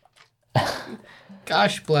darn.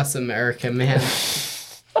 Gosh bless America, man.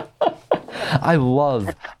 I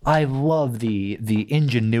love the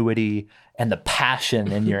ingenuity and the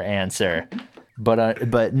passion in your answer.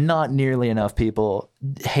 but not nearly enough people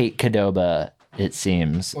hate Qdoba, it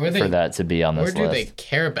seems, Or for that to be on Or this do list. they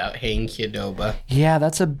care about hating Qdoba?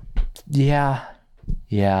 Yeah,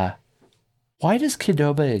 yeah. Why does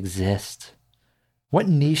Qdoba exist? What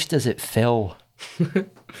niche does it fill?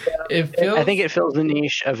 I think it fills the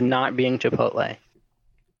niche of not being Chipotle.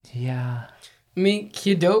 Yeah. I mean,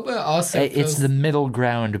 Qdoba also It's fills, the middle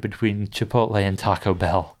ground between Chipotle and Taco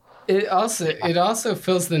Bell. it also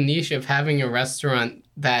fills the niche of having a restaurant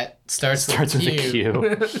that starts with a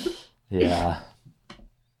Q. Yeah.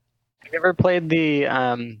 Have you ever played the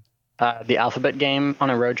alphabet game on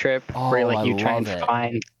a road trip where Oh, you I try and love it.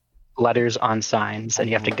 find letters on signs and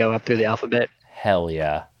you have to go up through the alphabet? Hell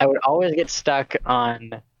yeah. I would always get stuck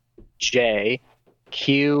on J,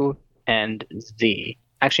 Q, and Z.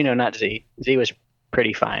 Actually, no, not Z. Z was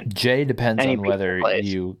pretty fine. J depends Any on whether pizza place.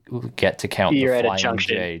 you get to count You're the at a Flying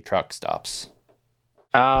junction. J truck stops.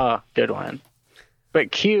 Oh, good one.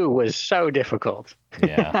 But Q was so difficult.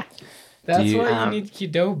 Yeah. That's you- why you need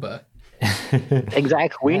Qdoba.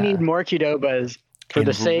 Exactly. We Yeah. need more Qdobas for In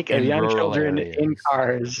the sake of in young rural children areas. in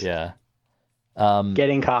cars Yeah.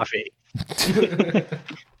 getting coffee.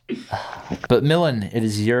 But Millen, it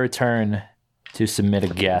is your turn to submit a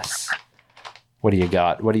guess. What do you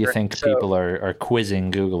got? What do you think So- people are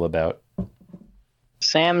quizzing Google about?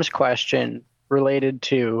 Sam's question related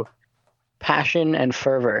to passion and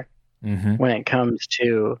fervor Mm-hmm. when it comes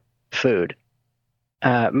to food.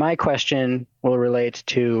 My question will relate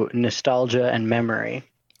to nostalgia and memory.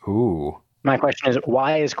 Ooh. My question is,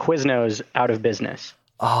 why is Quiznos out of business?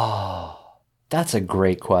 Oh, that's a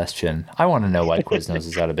great question. I want to know why Quiznos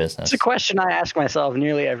is out of business. It's a question I ask myself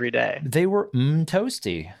nearly every day. They were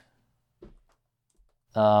toasty.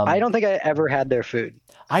 I don't think I ever had their food.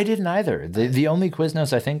 I didn't either. The only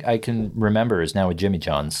Quiznos I think I can remember is now with Jimmy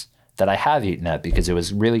John's that I have eaten at because it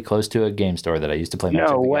was really close to a game store that I used to play Magic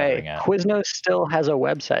No the way. Gathering at. Quiznos still has a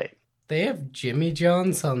website. They have Jimmy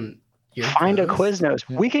John's on your Find a clothes? Quiznos.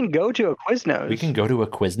 We can go to a Quiznos. We can go to a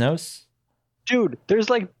Quiznos? Dude, there's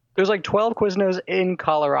like 12 Quiznos in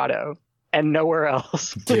Colorado and nowhere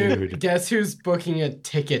else. Dude, guess who's booking a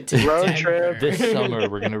ticket to Road Denver? trip. This summer,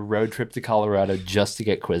 we're going to road trip to Colorado just to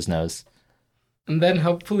get Quiznos. And then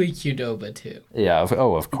hopefully Qdoba too. Yeah. Of The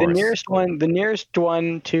course. nearest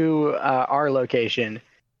one to our location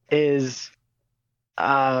is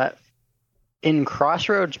in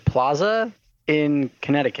Crossroads Plaza in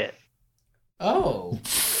Connecticut. Oh.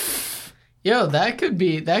 Yo, that could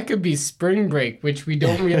be spring break, which we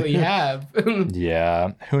don't really have.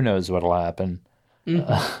 Yeah. Who knows what'll happen?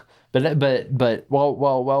 Mhm. But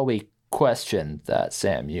while we question that,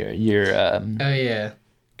 Sam, you're Oh yeah.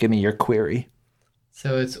 give me your query.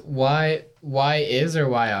 So it's why is or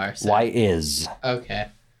why are? So, Why is? Okay.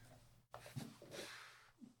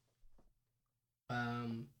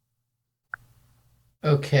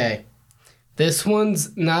 Okay. This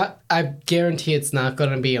one's not. I guarantee it's not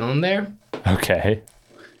going to be on there. Okay.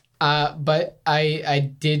 But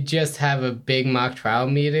I did just have a big mock trial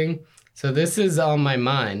meeting, so this is on my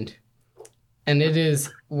mind, and it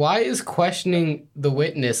is why is questioning the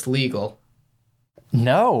witness legal?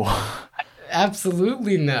 No.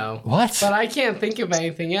 Absolutely no. What? But I can't think of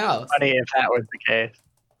anything else. Funny if that was the case.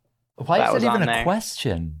 Why that is was it even on a there.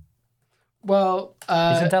 question? Well,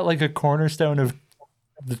 Isn't that like a cornerstone of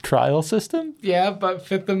the trial system? yeah, but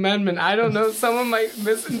Fifth Amendment. I don't know. Someone might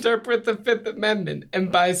misinterpret the Fifth Amendment,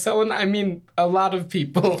 and by someone I mean a lot of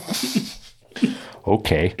people.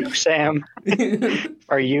 Okay. Sam,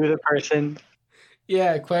 are you the person?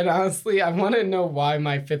 Yeah, quite honestly, I want to know why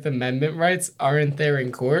my Fifth Amendment rights aren't there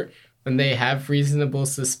in court when they have reasonable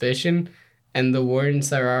suspicion and the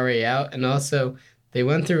warrants are already out. And also, they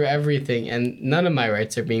went through everything and none of my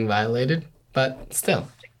rights are being violated. But still.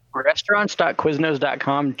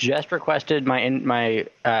 Restaurants.quiznos.com just requested my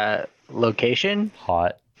location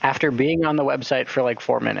Hot. after being on the website for like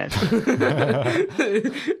 4 minutes.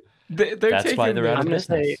 They're That's taking why they're out I'm of gonna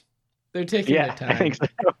business. say- They're taking Yeah, their time. I think so.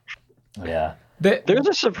 Yeah. There's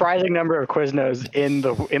a surprising number of Quiznos in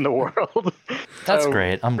the world. That's So,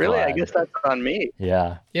 great. I'm really, glad. I guess that's on me.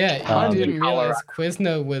 Yeah. Yeah, I Um, didn't realize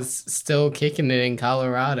Quizno was still kicking it in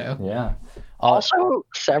Colorado. Yeah. Also,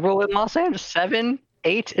 several in Los Angeles. 7,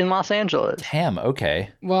 8 in Los Angeles. Damn. Okay.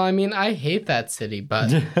 Well, I mean, I hate that city,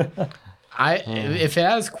 but if it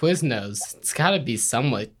has Quiznos, it's got to be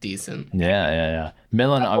somewhat decent. Yeah.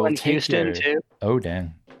 Millen, I will in take Houston your... too. Oh,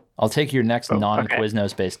 dang. I'll take your next Oh, okay.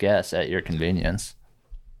 non-Quiznos based guess at your convenience.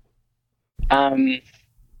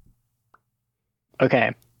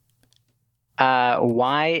 Okay.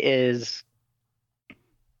 Why is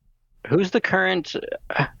who's the current?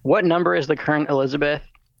 What number is the current Elizabeth?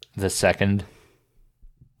 The second.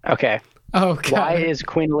 Okay. Oh god. Why is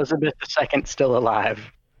Queen Elizabeth II still alive?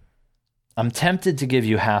 I'm tempted to give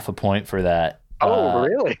you half a point for that. Oh,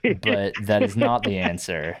 really? But that is not the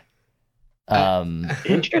answer.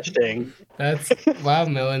 Interesting. That's wow,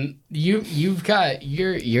 Millen. You're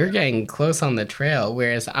getting close on the trail,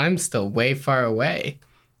 whereas I'm still way far away.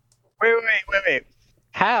 Wait.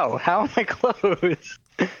 How? How am I close?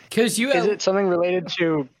 Because you Is it something related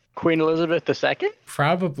to Queen Elizabeth II?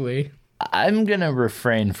 probably. I'm gonna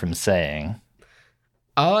refrain from saying.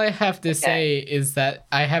 All I have to say is that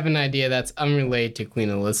I have an idea that's unrelated to Queen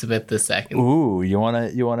Elizabeth II. Ooh, you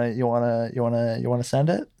wanna send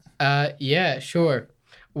it? Yeah, sure.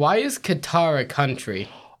 Why is Qatar a country?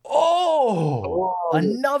 Oh,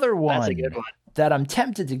 another one. That's a good one. That I'm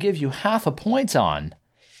tempted to give you half a point on.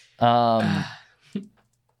 I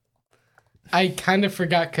kind of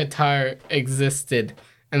forgot Qatar existed,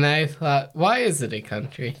 and I thought, why is it a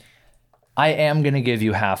country? I am going to give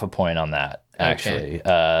you half a point on that, actually.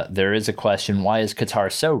 Okay. There is a question, why is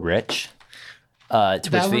Qatar so rich? To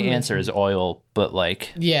which the answer is oil, but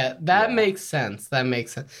like... Yeah, that makes sense. That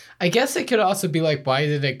makes sense. I guess it could also be like, why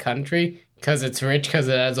is it a country? Because it's rich, because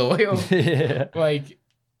it has oil. Like,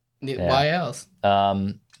 why else?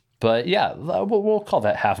 But yeah, we'll call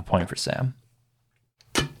that half a point for Sam.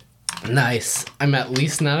 Nice. I'm at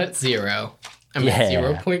least not at 0. I'm at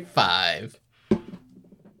 0.5.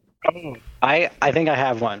 I think I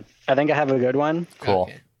have one. I think I have a good one. Cool.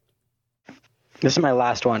 Okay. This is my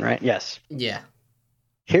last one, right? Yes. Yeah.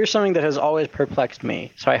 Here's something that has always perplexed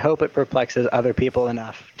me, so I hope it perplexes other people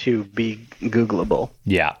enough to be Googleable.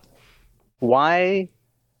 Yeah. Why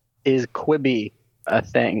is Quibi a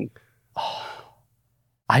thing?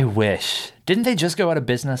 I wish. Didn't they just go out of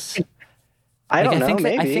business? I don't know.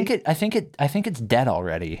 Maybe. Maybe. I think it's dead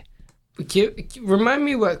already. Remind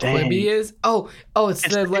me what Quibi is. Oh, it's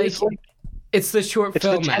the short It's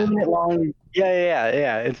film the app. 10-minute long.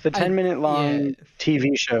 Yeah. It's the 10-minute long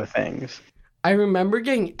TV show things. I remember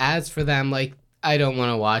getting ads for them. Like, I don't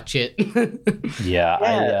want to watch it.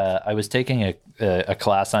 Yeah. I was taking a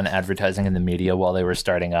class on advertising in the media while they were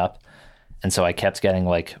starting up, and so I kept getting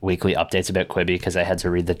like weekly updates about Quibi because I had to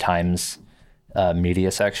read the Times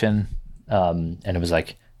media section, and it was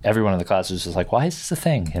like everyone in the class was just like, "Why is this a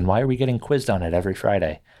thing? And why are we getting quizzed on it every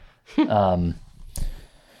Friday?"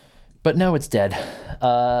 But no, it's dead.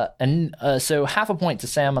 So half a point to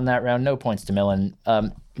Sam on that round, no points to Millen.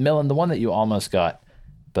 Millen, the one that you almost got,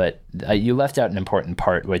 but you left out an important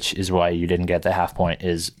part, which is why you didn't get the half point,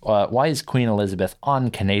 is why is Queen Elizabeth on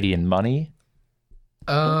Canadian money?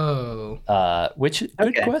 Oh. Which,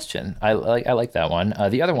 good question. I like that one.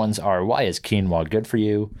 The other ones are, why is quinoa good for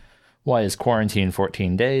you? Why is quarantine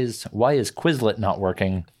 14 days? Why is Quizlet not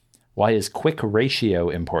working? Why is quick ratio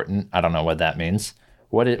important? I don't know what that means.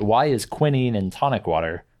 Why is quinine in tonic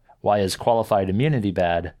water? Why is qualified immunity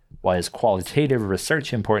bad? Why is qualitative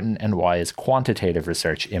research important? And why is quantitative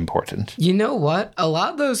research important? You know what? A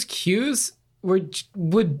lot of those cues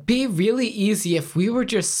would be really easy if we were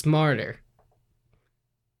just smarter.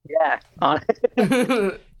 Yeah.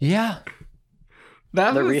 Yeah.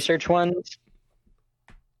 The research ones.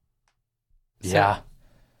 Yeah.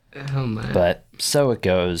 Oh my. But so it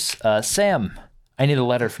goes. Sam, I need a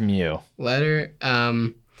letter from you. Letter.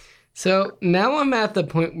 So now I'm at the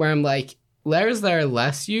point where I'm like, letters that are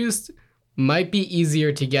less used might be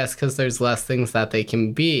easier to guess because there's less things that they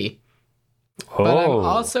can be. Oh. But I'm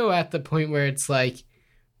also at the point where it's like,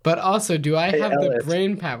 but also, do I have the Ellis.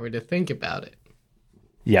 brain power to think about it?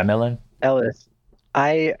 Yeah, Millen? Ellis,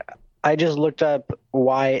 I just looked up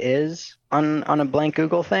why is on a blank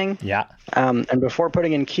Google thing. Yeah. And before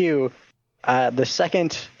putting in Q, the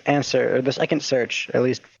second answer, or the second search, at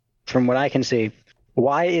least from what I can see,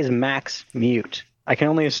 why is Max mute? I can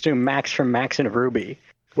only assume Max from Max and Ruby,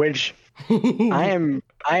 which I am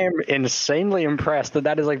insanely impressed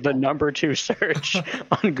that is like the number 2 search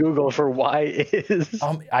on Google for why is.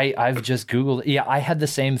 I've just Googled. Yeah, I had the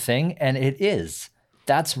same thing, and it is.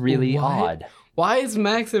 That's really What? odd. Why is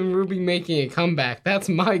Max and Ruby making a comeback? That's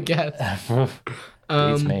my guess.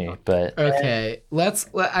 Beats me, but Okay,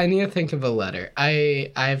 I need to think of a letter.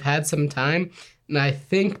 I've had some time, and I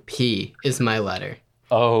think P is my letter.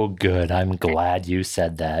 oh, good. I'm glad you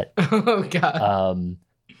said that. Oh god.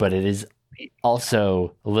 But it is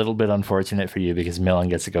also a little bit unfortunate for you because Millen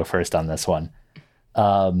gets to go first on this one.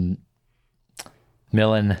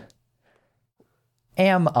 Millen,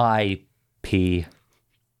 am I P?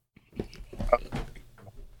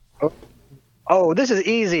 Oh, this is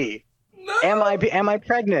easy. No. Am I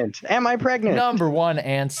pregnant? Am I pregnant? Number 1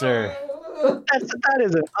 answer. That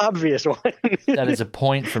is an obvious one. That is a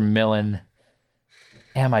point for Millen.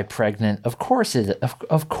 Am I pregnant? Of course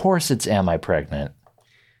of course it's am I pregnant?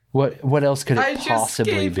 What else could it I just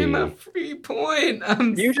possibly gave be? him a free point.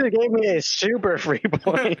 You just gave me a super free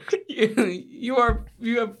point. You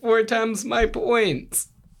have 4 times my points.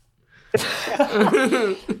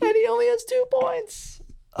 And he only has 2 points.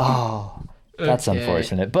 Oh, that's Okay.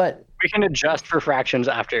 unfortunate. But We can adjust for fractions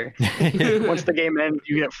after. Once the game ends,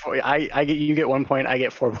 you get you get 1 point. I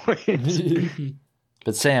get 4 points.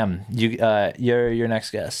 but Sam, your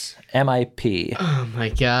next guess. MIP. Oh my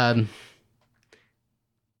god.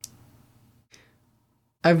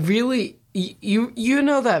 I really you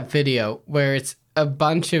know that video where it's a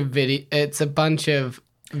bunch of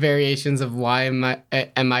variations of why am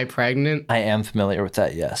I pregnant? I am familiar with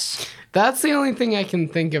that. Yes. That's the only thing I can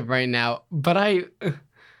think of right now, but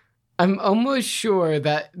I'm almost sure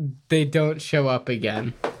that they don't show up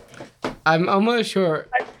again. I'm almost sure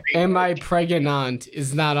am I pregnant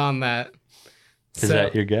is not on that. Is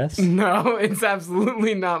that your guess? No, it's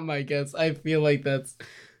absolutely not my guess. I feel like that's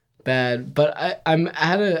bad, but I'm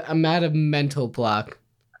at a mental block.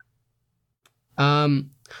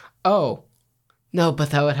 Oh, no, but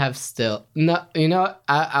that would have still no. You know what?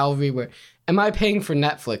 I'll reword. Am I paying for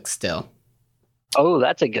Netflix still? Oh,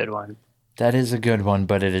 that's a good one. That is a good one,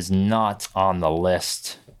 but it is not on the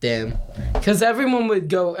list. Damn, because everyone would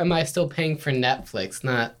go, "Am I still paying for Netflix?"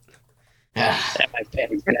 Not. Am I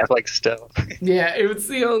paying for Netflix still? Yeah, it was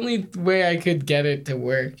the only way I could get it to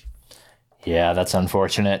work. Yeah, that's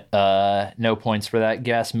unfortunate. No points for that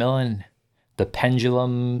guess. Millen, the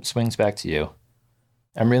pendulum swings back to you.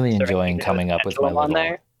 I'm really enjoying coming up with my Pendulum little... on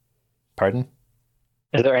there? Pardon?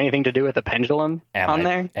 Is there anything to do with the pendulum on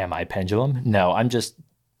there? Am I pendulum? No, I'm just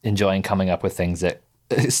enjoying coming up with things that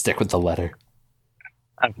stick with the letter.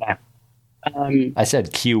 Okay. I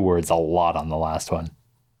said Q words a lot on the last one.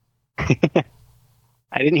 I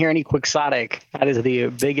didn't hear any quixotic. That is the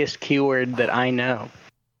biggest keyword that I know.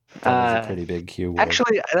 That was a pretty big Q word.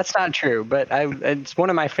 Actually, that's not true, but it's one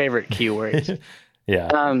of my favorite keywords. Yeah.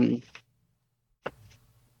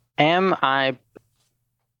 Am I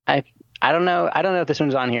don't know. I don't know if this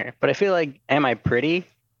one's on here, but I feel like am I pretty?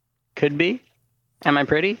 Could be. Am I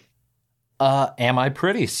pretty? Am I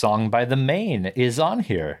Pretty? Song by The Main is on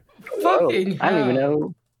here. Fucking I don't even hell.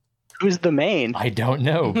 know who's the main. I don't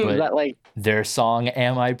know, Is but that like their song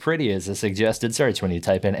Am I Pretty is a suggested search when you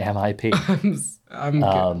type in MIP. I'm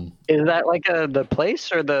good. is that like the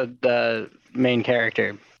place or the main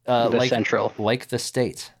character? The like central. Like the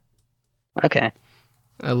state. Okay.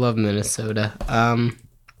 I love Minnesota. I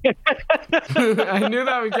knew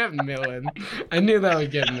that would get Millen.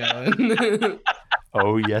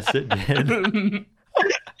 Oh, yes, it did.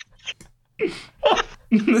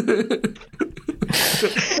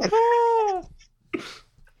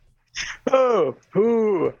 Oh,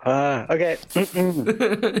 ooh, okay.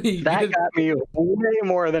 That got me way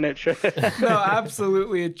more than it should. No,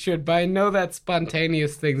 absolutely it should, but I know that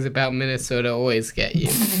spontaneous things about Minnesota always get you.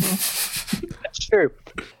 That's true.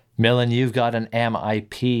 Millen, you've got an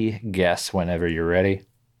MIP guess whenever you're ready.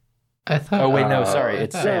 I thought. Oh, wait, no, sorry. I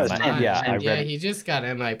It's thought Sam. it was mine. Yeah, I Yeah, read, he just got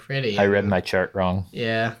 "Am I Pretty?" I read my chart wrong.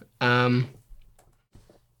 Yeah.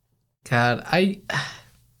 God,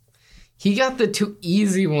 he got the 2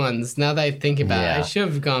 easy ones. Now that I think about it, I Yeah. should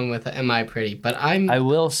have gone with "Am I Pretty?" But I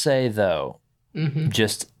will say, though,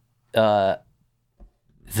 just the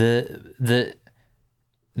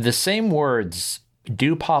same words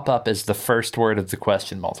do pop up as the first word of the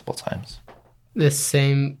question multiple times. the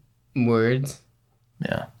same words.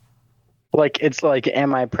 Yeah. Like it's like,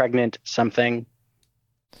 am I pregnant? Something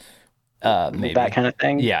Maybe. that kind of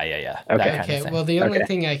thing. Yeah. Okay. That kind of Okay, thing. well, the only Okay.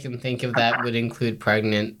 thing I can think of that would include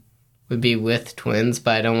pregnant would be with twins,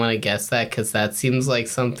 but I don't want to guess that because that seems like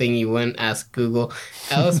something you wouldn't ask Google.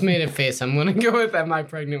 Alice made a face. I'm going to go with "Am I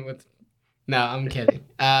pregnant with..." No, I'm kidding.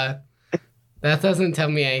 That doesn't tell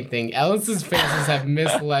me anything. Alice's faces have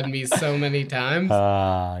misled me so many times.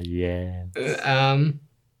 Yeah.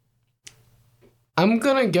 I'm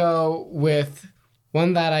going to go with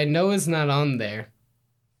one that I know is not on there.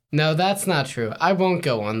 No, that's not true. I won't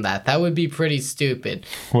go on that. That would be pretty stupid.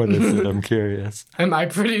 What is it? I'm curious. Am I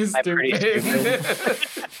pretty stupid?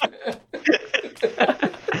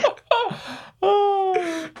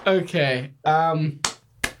 Okay.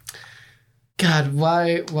 God,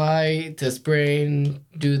 why does brain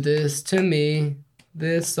do this to me?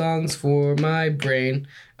 This song's for my brain.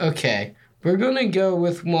 Okay, we're gonna go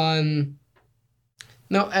with one.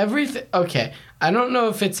 No, everything. Okay, I don't know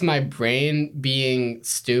if it's my brain being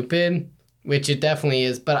stupid, which it definitely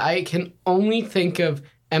is, but I can only think of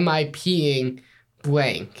 "Am I peeing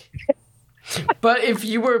blank?" But if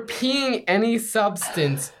you were peeing any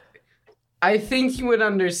substance, I think you would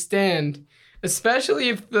understand, especially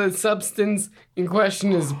if the substance in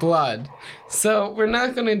question is blood. So we're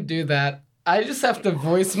not going to do that. I just have to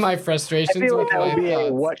voice my I frustrations feel like with that my would be a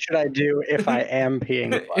thoughts. what should I do if I am peeing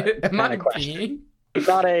blood Am I kind of question. peeing?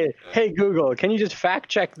 Not a, hey, Google, can you just fact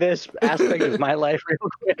check this aspect of my life real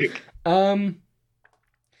quick?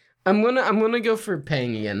 I'm gonna go for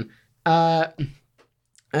paying again.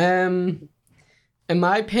 Am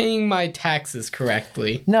I paying my taxes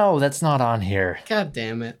correctly? No, that's not on here. God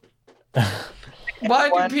damn it.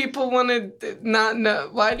 Why do people want to not know?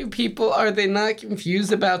 Why do people, are they not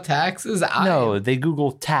confused about taxes? No, they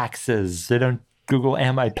Google taxes. They don't Google,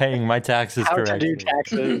 am I paying my taxes How correctly? to do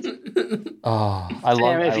taxes. Oh, I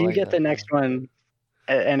love Sam, if I you like get that. the next one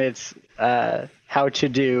and it's how to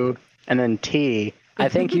do and then T, I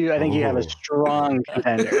think you have a strong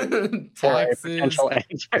contender for a Taxes. potential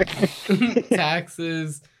answer.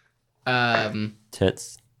 Taxes.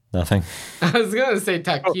 Tits. Nothing. I was gonna say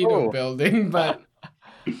taquito Oh. building, but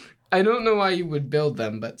I don't know why you would build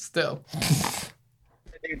them, but still.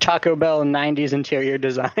 Taco Bell 90s interior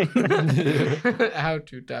design. How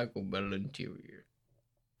to Taco Bell interior.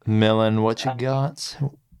 Millen, what you got?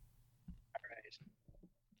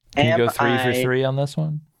 Can you go 3 for 3 on this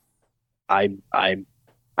one? I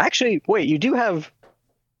actually, wait, you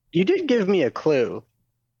did give me a clue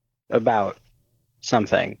about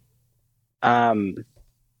something. I'm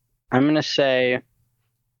gonna say,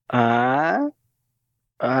 I'm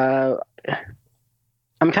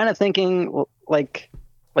kind of thinking like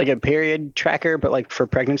a period tracker, but like for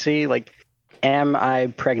pregnancy, like, am I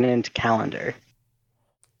pregnant calendar?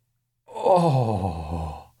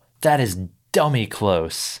 Oh, that is dummy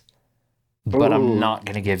close. But Ooh. I'm not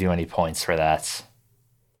going to give you any points for that.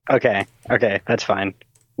 Okay, that's fine.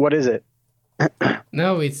 What is it?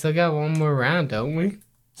 No, we still got one more round, don't we?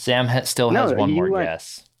 Sam still No, has one you more went-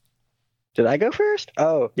 guess. Did I go first?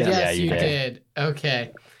 Oh, yes. Yes, Yeah, you you did. did.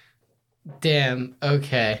 Okay. Damn.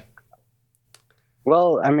 Okay.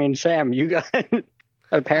 Well, I mean, Sam, you got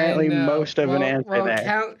apparently I know. most of an answer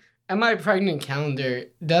there. Am I pregnant calendar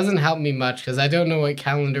doesn't help me much because I don't know what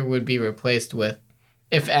calendar would be replaced with,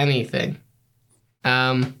 if anything.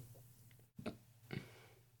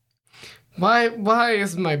 Why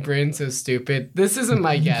is my brain so stupid? This isn't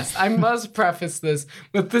my guess. I must preface this,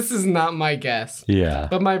 but this is not my guess. Yeah.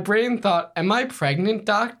 But my brain thought, am I pregnant,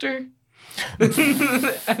 doctor?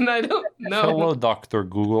 And I don't know. Hello, Dr.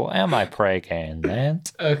 Google. Am I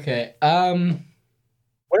pregnant? Okay.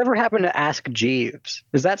 Whatever happened to Ask Jeeves?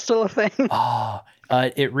 Is that still a thing? Oh,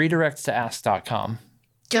 it redirects to ask.com.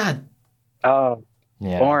 God, Oh,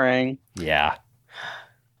 Yeah. boring. Yeah.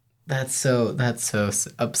 that's so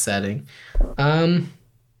upsetting. You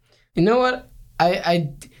know what? I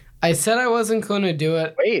said I wasn't going to do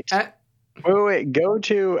it. Wait. I- Wait. Go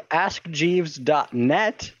to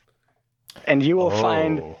askjeeves.net and you will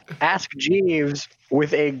find Oh. Ask Jeeves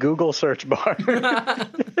with a Google search bar.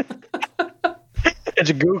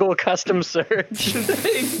 It's Google custom search.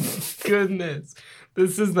 Thank goodness.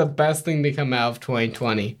 This is the best thing to come out of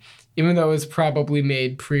 2020, even though it was probably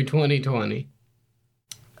made pre-2020.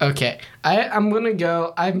 Okay, I'm gonna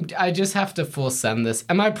go. I just have to full send this.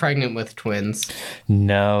 Am I pregnant with twins?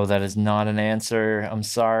 No, that is not an answer. I'm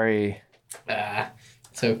sorry.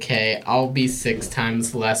 It's okay. I'll be 6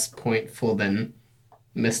 times less pointful than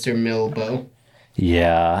Mr. Milbo.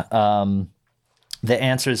 Yeah. The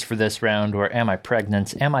answers for this round were: am I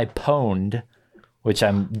pregnant? Am I pwned? Which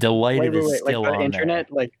I'm delighted is Like still the on internet?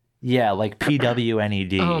 there. Like, Yeah, like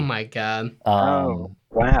PWNED. Oh my god. oh,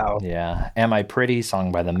 wow. Yeah. Am I pretty?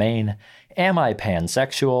 Song by The Main. Am I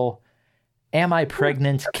pansexual? Am I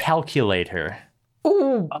pregnant? Calculator.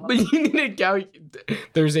 Oh, but you need to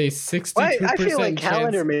calculate. There's a 62% Why, I feel like chance.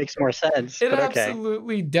 calendar makes more sense. It but okay.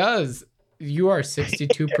 absolutely does. You are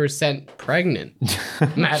 62% pregnant,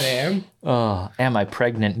 madam. Am I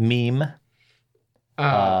pregnant? Meme.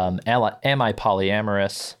 Am I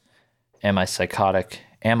polyamorous? Am I psychotic?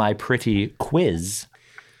 Am I pretty? Quiz.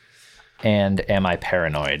 And am I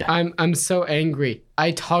paranoid? I'm so angry.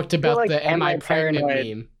 I talked about like, the am "Am I I pregnant"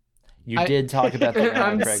 paranoid? meme. You did talk about the am I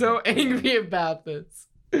I'm pregnant. so angry about this.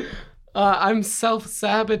 I'm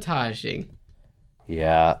self-sabotaging.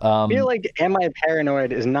 Yeah. I feel like am I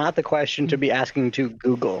paranoid is not the question to be asking to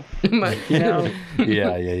Google. You know?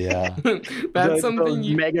 yeah. That's the something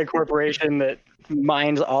you. mega corporation that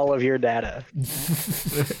mines all of your data.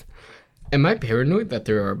 Am I paranoid that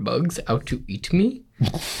there are bugs out to eat me?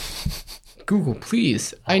 Google,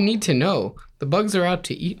 please. I need to know. The bugs are out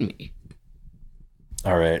to eat me.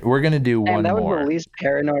 All right. We're going to do one And that was more. the least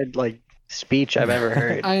paranoid speech I've ever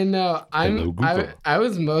heard. I know. Hello, Google. I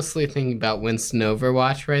was mostly thinking about Winston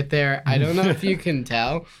Overwatch right there. I don't know if you can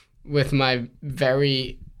tell with my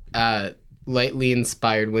very lightly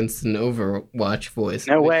inspired Winston Overwatch voice.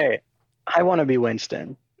 No way. I want to be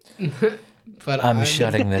Winston. But I'm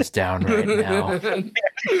shutting this down right now.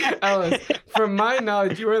 Alice, from my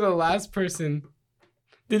knowledge, you were the last person.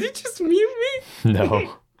 Did you just mute me?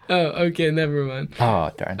 No. Oh, okay, never mind.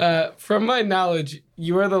 Oh, darn. From my knowledge,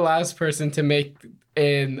 you are the last person to make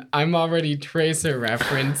an I'm already Tracer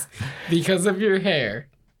reference because of your hair.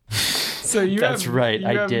 So That's right, You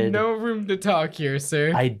I have did. no room to talk here,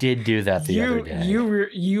 sir. I did do that the other day.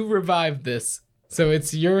 You revived this, so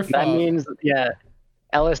it's your fault. That means,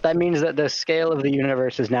 Ellis, that means that the scale of the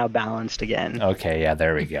universe is now balanced again. Okay, yeah,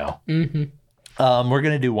 there we go. Mm-hmm. We're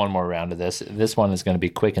going to do one more round of this. This one is going to be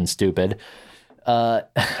quick and stupid.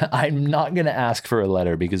 I'm not going to ask for a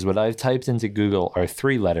letter because what I've typed into Google are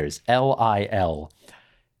 3 letters. L-I-L.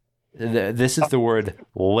 This is the word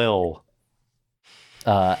Lil.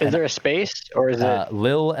 Is there a space or is it?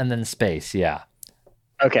 Lil and then space, yeah.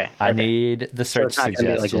 Okay. I need the So search it's not going to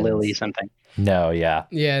suggestions. be like Lily something. No, yeah.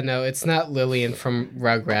 Yeah, no, it's not Lillian from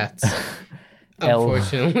Rugrats. L-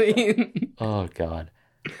 Unfortunately. Oh, God.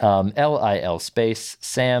 L-I-L space.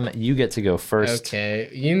 Sam, you get to go first. Okay,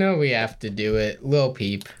 you know we have to do it. Lil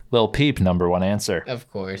Peep, Lil Peep, number 1 answer. of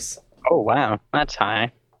course. Oh, wow. That's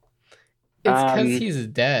high. It's because Um, he's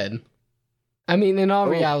dead. I mean, in all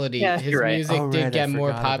reality, yeah, his you're right. music did get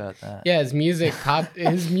more pop. Yeah, his music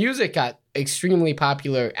got extremely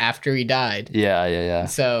popular after he died. Yeah.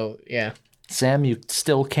 So yeah, Sam, you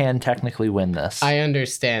still can technically win this. I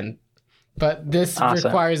understand, but this Awesome.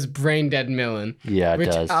 requires brain dead Millen, Yeah, it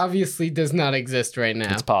which does. obviously does not exist right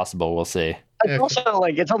now. It's possible. We'll see. It's also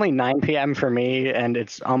like it's only 9 p.m. for me and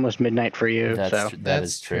it's almost midnight for you. That That's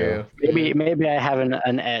is true. maybe I have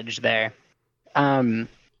an edge there. I'm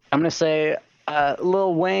gonna say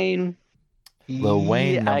Lil Wayne. Lil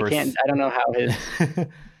Wayne, I number can't. I don't know how his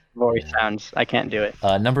voice sounds. I can't do it.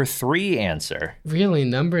 Number 3 answer. Really,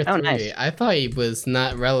 number 3. Oh, nice. I thought he was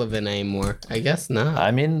not relevant anymore. I guess not.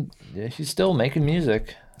 I mean, he's still making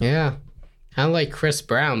music. Yeah, kind of like Chris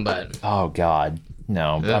Brown, but Oh God,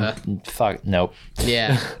 no. Fuck, nope.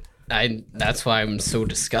 yeah. That's why I'm so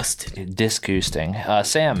disgusted. Disgusting.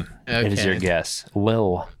 Sam, it is Okay. your guess.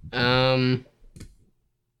 Lil.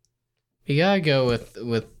 We gotta go with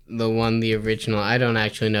the original. I don't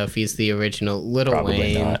actually know if he's the original. Little Probably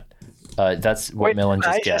Wayne. not. That's what Millen did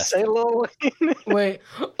I just guessed. say Lil Wayne? Wait,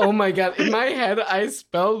 oh my god! In my head, I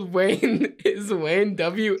spelled Wayne is Wayne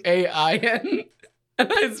W-A-I-N,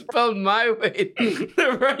 and I spelled my Wayne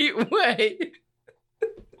the right way.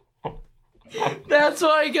 That's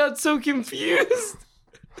why I got so confused.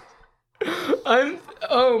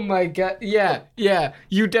 Oh my god! Yeah.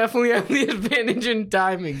 You definitely have the advantage in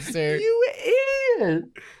timing, sir. You idiot!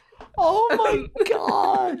 Oh my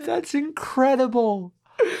God, that's incredible.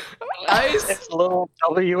 It's Lil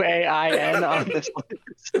W-A-I-n on this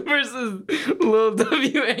list. Versus Lil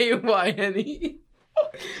W-A-Y-N-E.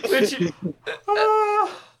 Which,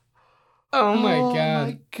 oh my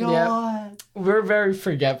god. Yeah, we're very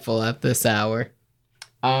forgetful at this hour.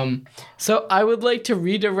 So I would like to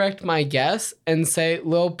redirect my guess and say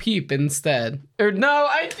Lil Peep instead. Or no,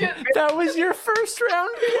 I didn't. That was your first round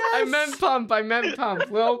guess. I meant Pump.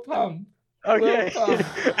 Lil Pump. Okay. Lil Pump.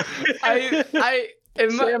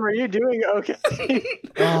 Sam, are you doing okay?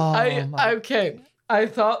 Okay. I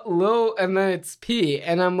thought Lil and then it's P,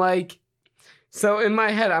 and I'm like, so in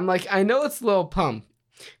my head, I'm like, I know it's Lil Pump,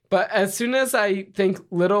 but as soon as I think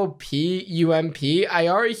little P U-M-P, I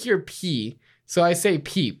already hear P, so I say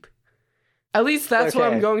Peep. At least that's what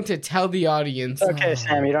Okay. I'm going to tell the audience. Okay,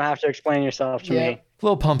 Sam, you don't have to explain yourself to me.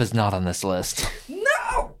 Lil Pump is not on this list.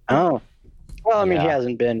 Oh. Well, I mean, he Yeah.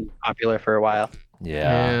 hasn't been popular for a while.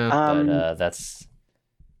 Yeah, Yeah. but that's.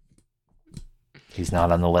 He's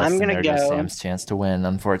not on the list. I'm and gonna there goes go- Sam's chance to win,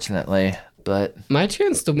 unfortunately. But My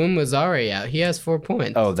chance to win was already out. He has 4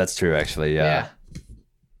 points. oh, that's true, actually. Yeah.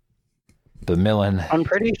 But Millen, I'm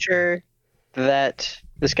pretty sure that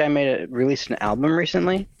this guy released an album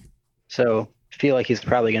recently, so I feel like he's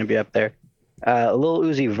probably going to be up there. Lil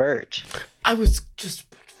Uzi Vert. I was just...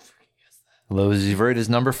 Lil Uzi Vert is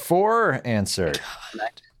number 4 answer.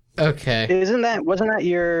 Okay. Wasn't that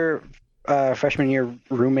your freshman year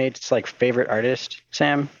roommate's like favorite artist,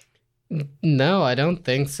 Sam? No, I don't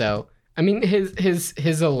think so. I mean,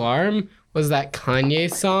 his alarm was that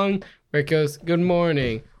Kanye song where it goes, "Good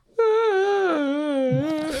morning."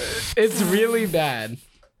 It's really bad.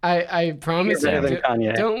 I promise Better you, than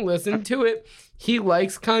Kanye. don't listen to it. He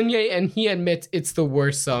likes Kanye, and he admits it's the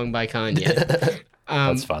worst song by Kanye.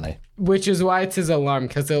 That's funny. Which is why it's his alarm,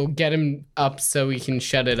 because it'll get him up so he can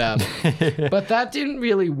shut it up. But that didn't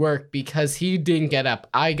really work because he didn't get up.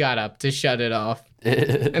 I got up to shut it off.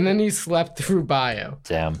 And then he slept through bio.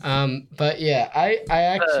 Damn. But yeah, I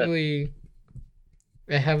actually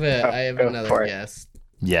I have another guess.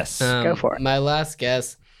 Yes. Go for it. My last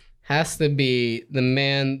guess has to be the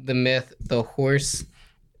man, the myth, the horse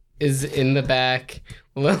is in the back.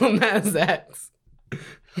 Lil Nas X.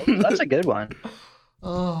 That's a good one.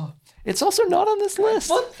 Oh, it's also not on this list.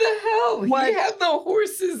 What the hell? What? He had the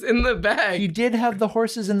horses in the back. He did have the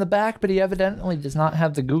horses in the back, but he evidently does not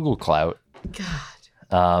have the Google clout.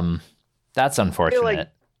 God. That's unfortunate.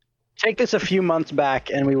 Take this a few months back,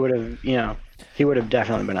 and we would have, he would have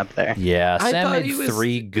definitely been up there. Yeah, I Sam thought made he was-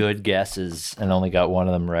 3 good guesses and only got one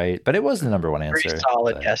of them right, but it was the number one answer. Pretty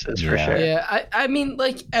solid but- guesses for yeah. sure. Yeah, I mean,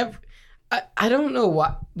 like, I don't know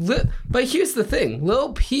why. But here's the thing.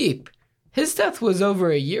 Lil Peep, his death was over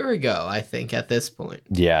a year ago, I think, at this point.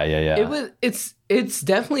 Yeah. It's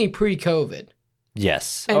definitely pre-COVID.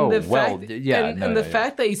 Yes. And the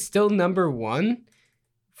fact that he's still number one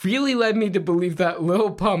really led me to believe that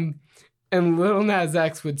Lil Pump and Lil Nas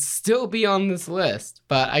X would still be on this list,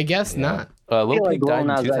 but I guess not. I Lil feel like Peep died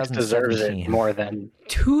Lil in Nas X deserves it 2017. more than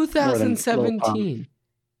 2017.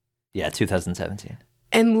 Yeah, 2017.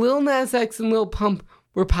 And Lil Nas X and Lil Pump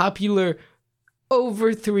were popular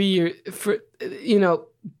over 3 years,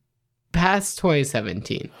 past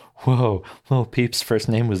 2017. Whoa, Lil Peep's first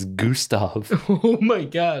name was Gustav. Oh my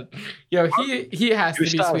god. Yo, he has to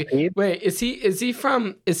be Gustav sweet. Peep? Wait, is he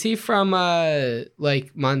from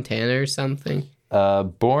like Montana or something?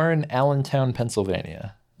 Born Allentown,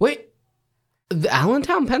 Pennsylvania. Wait.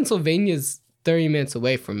 Allentown, Pennsylvania is 30 minutes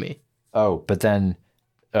away from me. Oh, but then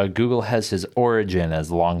Google has his origin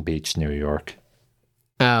as Long Beach, New York.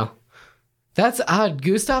 Oh. That's odd.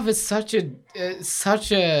 Gustav is such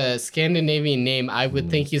a Scandinavian name. I would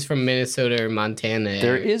think he's from Minnesota or Montana.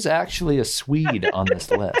 There is actually a Swede on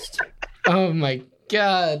this list. Oh my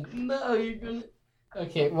god. No, you're gonna...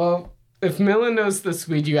 Okay, well, if Millen knows the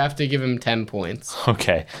Swede, you have to give him 10 points.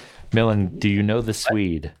 Okay. Millen, do you know the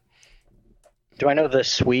Swede? Do I know the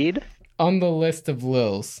Swede? On the list of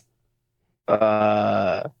Lils.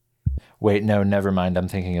 Wait, no, never mind. I'm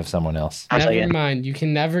thinking of someone else. I'll tell Never you. mind. You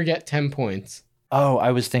can never get 10 points. Oh,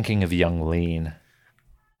 I was thinking of Young Lean.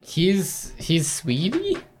 He's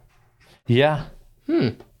Swede-y? Yeah.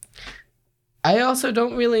 I also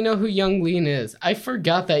don't really know who Young Lean is. I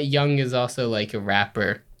forgot that Young is also like a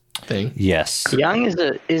rapper thing. Yes. Young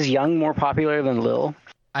is Young more popular than Lil?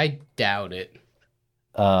 I doubt it.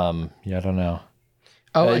 Yeah, I don't know.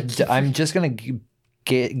 Oh, I'm just gonna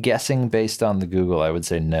guessing based on the Google. I would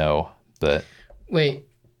say no, but wait.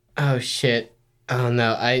 Oh shit. Oh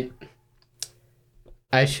no.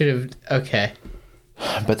 I should have. Okay.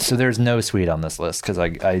 But so there's no Swede on this list because I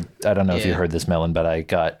don't know if you Yeah. heard this, Melon, but I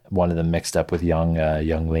got one of them mixed up with Young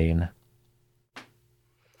Lean.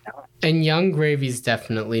 And Young Gravy's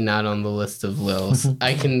definitely not on the list of Lils.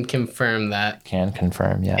 I can confirm that. Can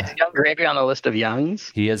confirm, yeah. Is Young Gravy on the list of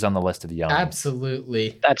Youngs? He is on the list of Young.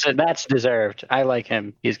 Absolutely. That's deserved. I like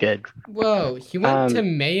him. He's good. Whoa, he went to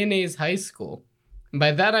Mayonnaise High School. And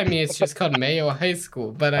by that I mean it's just called Mayo High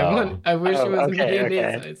School, but I wish it was okay,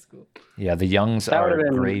 Mayonnaise okay. High School. Yeah, the Youngs That are would've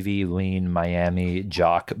been- Gravy, Lean, Miami,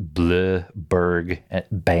 Jock, Bleu, Berg,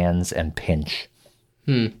 Bands, and Pinch.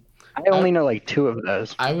 I only know like 2 of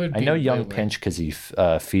those. I would. I be know way Young worse. Pinch because he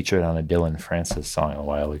featured on a Dylan Francis song a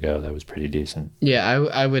while ago. That was pretty decent. Yeah,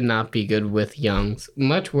 I would not be good with Youngs.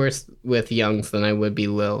 Much worse with Youngs than I would be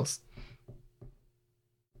Lils.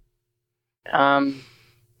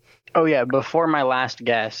 Oh yeah, before my last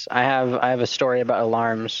guess, I have a story about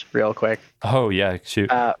alarms real quick. Oh, yeah, shoot.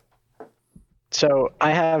 So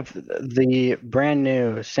I have the brand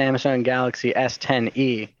new Samsung Galaxy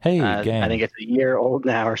S10e. Hey, I gang. think it's a year old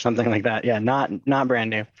now or something like that. Yeah, not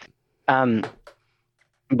brand new.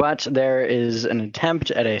 But there is an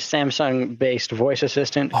attempt at a Samsung-based voice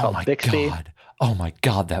assistant Oh called my Bixby. god. Oh my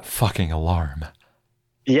god, that fucking alarm.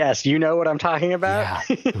 Yes, you know what I'm talking about?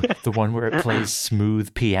 Yeah. The one where it plays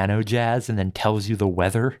smooth piano jazz and then tells you the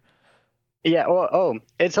weather. Yeah, well,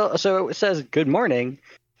 so it says, good morning.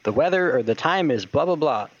 The weather or the time is blah, blah,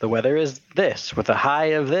 blah. The weather is this with a high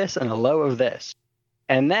of this and a low of this.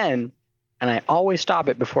 And then, and I always stop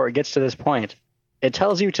it before it gets to this point, it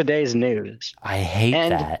tells you today's news. I hate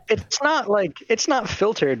And that. it's not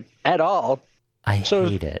filtered at all. I So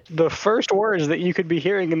hate it. the first words that you could be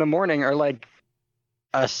hearing in the morning are like,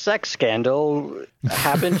 a sex scandal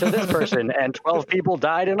happened to this person and 12 people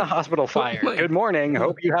died in a hospital fire. my Good morning.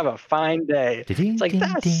 Hope you have a fine day. It's like,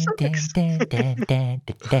 that sucks.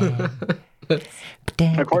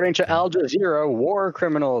 According to Al Jazeera, war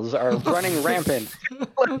criminals are running rampant.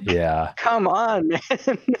 Yeah. Come on,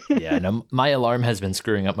 man. Yeah. No, my alarm has been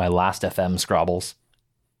screwing up my Last FM scrobbles.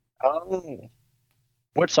 Oh.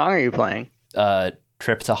 What song are you playing?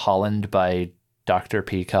 Trip to Holland by Dr.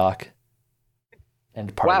 Peacock.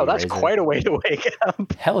 And Party Wow, that's Raiser. quite a way to wake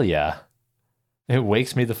up. Hell yeah. It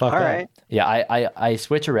wakes me the fuck All up. right. Yeah, I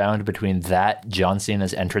switch around between that, John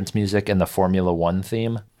Cena's entrance music, and the Formula One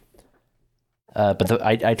theme. But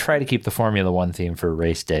I try to keep the Formula One theme for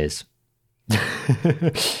race days.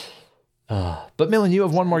 But Millen, you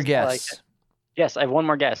have one more guess. Yes, I have one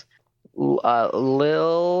more guess.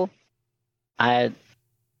 Lil. There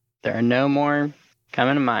are no more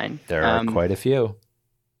coming to mind. There are quite a few.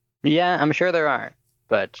 Yeah, I'm sure there are,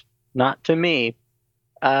 but not to me.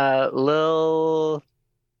 Lil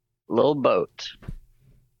Boat.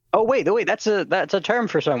 Oh wait, that's a term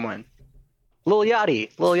for someone. Lil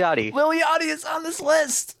Yachty. Lil Yachty is on this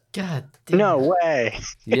list. God damn. No way.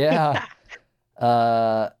 Yeah.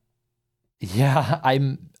 Yeah,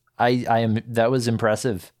 I am. That was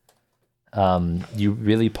impressive. You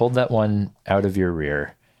really pulled that one out of your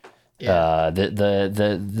rear. Yeah.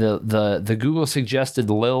 The Google suggested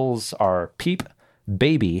Lils are Peep,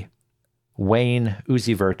 Baby, Wayne,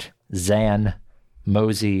 Uzi Vert, Xan,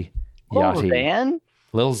 Mosey, Yachty. Xan?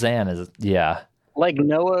 Lil Xan is, yeah. Like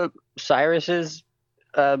Noah Cyrus's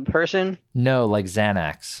person? No, like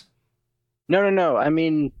Xanax. No. I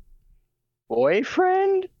mean,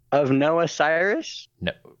 boyfriend of Noah Cyrus?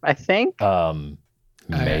 No. I think.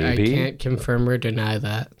 Maybe. I can't confirm or deny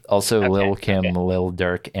that. Also, Okay, Lil Kim, Lil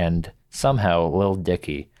Durk, and somehow Lil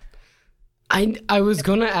Dicky. I was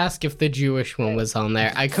gonna ask if the Jewish one was on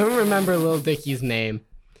there. I couldn't remember Lil Dicky's name.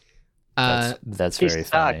 That's He very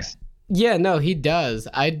funny. sucks. Yeah, no, he does.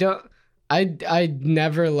 I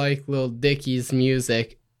never like Lil Dicky's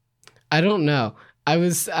music. I don't know.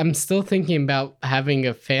 I'm still thinking about having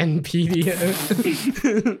a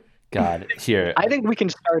Fanpedia. God, here. I think we can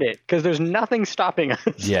start it because there's nothing stopping us.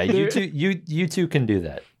 Yeah, you two can do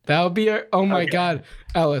that. That'll be our. Oh my Okay. God,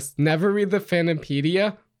 Ellis, never read the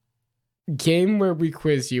Fanpedia game where we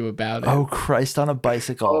quiz you about it. Oh, Christ on a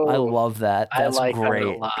bicycle. I Oh, love that. That's I like great.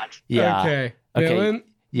 that a lot. Yeah. Okay. Okay. Dylan,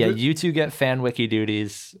 Yeah, you two get fan wiki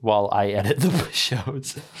duties while I edit the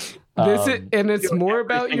shows. it's doing more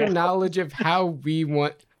about everything your else. knowledge of how we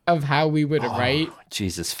would write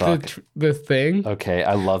Jesus fuck. the thing. Okay,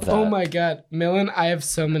 I love that. Oh my God, Millen, I have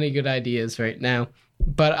so many good ideas right now,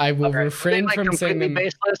 but I will refrain Are they, like, from saying completely them.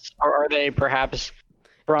 baseless, or are they perhaps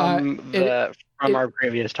from our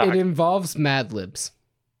previous talk? It involves Mad Libs,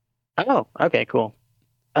 Oh, okay, cool.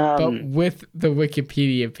 but with the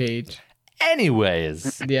Wikipedia page.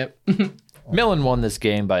 Anyways, Yep. Millen won this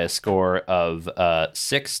game by a score of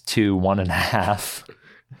 6-1.5.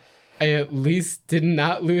 I at least did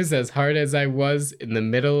not lose as hard as I was in the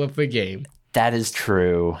middle of the game. That is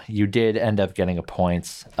true. You did end up getting a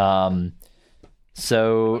point. I'd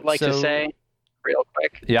like to say, real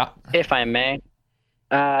quick, yeah. if I may,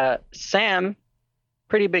 Sam,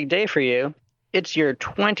 pretty big day for you. It's your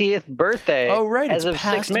 20th birthday. Oh right, as it's of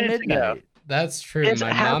past 6 minutes ago. midnight. That's true. It's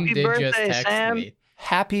My happy mom did just birthday, text Sam. me.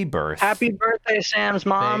 Happy birth. Happy birthday, Sam's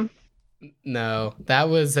mom. No, that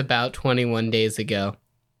was about 21 days ago.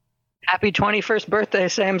 Happy 21st birthday,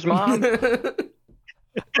 Sam's mom.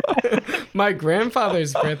 My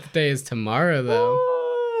grandfather's birthday is tomorrow, though.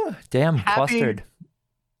 Ooh, damn, Happy- clustered.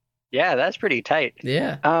 Yeah, that's pretty tight.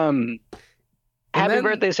 Yeah. Happy then-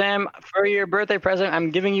 birthday, Sam. For your birthday present, I'm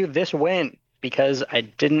giving you this win because I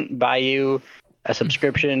didn't buy you a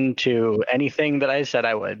subscription to anything that I said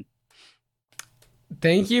I would.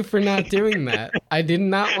 Thank you for not doing that. I did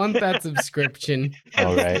not want that subscription.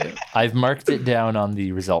 All right. I've marked it down on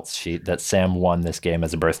the results sheet that Sam won this game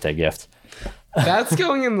as a birthday gift. That's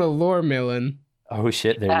going in the lore, Millen. Oh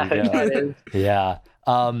shit, there you That go. is- Yeah.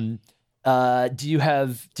 Do you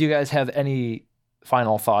guys have any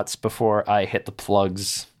final thoughts before I hit the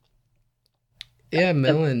plugs? Yeah,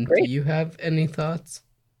 Millen, do great. you have any thoughts?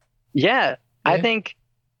 Yeah, I Yeah. think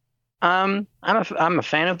I'm a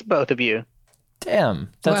fan of the both of you.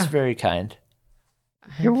 Damn, that's Wow. very kind.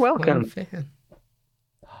 You're I'm welcome. a fan.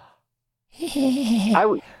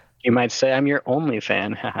 You might say I'm your only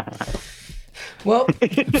fan. Well,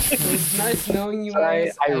 it was nice knowing you Sorry,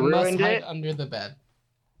 guys. I must ruined hide it. under the bed.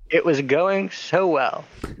 It was going so well.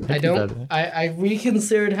 I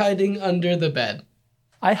reconsidered hiding under the bed.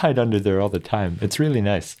 I hide under there all the time. It's really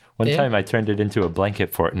nice. One Yeah. time I turned it into a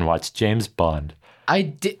blanket fort and watched James Bond. I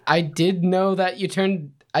did know that you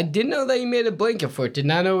made a blanket for it. Did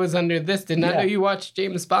not know it was under this. Did not Yeah. know you watched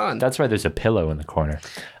James Bond. That's why there's a pillow in the corner.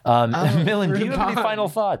 Millen, do you have any Bond. final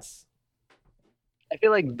thoughts? I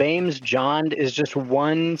feel like Bames John is just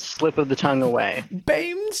one slip of the tongue away.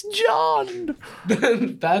 Bames John.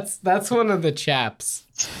 That's one of the chaps.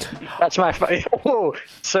 That's my oh,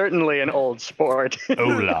 certainly an old sport.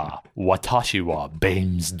 Hola, watashi wa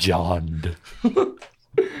Bames John.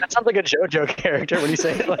 That sounds like a JoJo character when you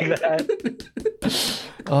say it like that.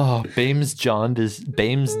 Oh, Bames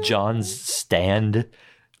John's stand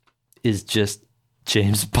is just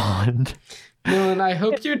James Bond. Nolan, I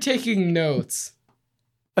hope you're taking notes.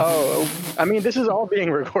 Oh, I mean, this is all being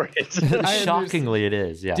recorded. Shockingly, it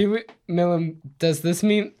is. Yeah. Millen, does this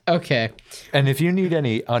mean okay? And if you need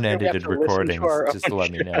any unedited to listen to recordings, our just own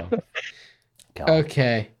let me know. God.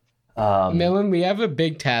 Okay. Millen, we have a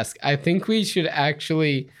big task. I think we should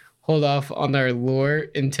actually hold off on our lore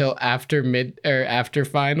until after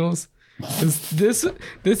finals. 'Cause this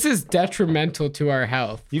is detrimental to our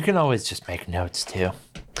health. You can always just make notes too.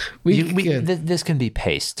 Good. This can be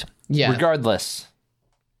paced. Yeah. Regardless,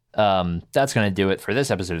 that's going to do it for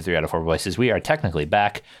this episode of 3 out of 4 Voices. We are technically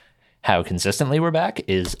back. How consistently we're back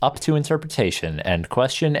is up to interpretation and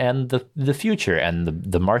question and the future and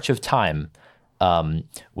the march of time,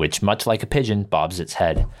 which, much like a pigeon, bobs its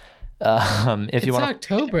head. If you It's want,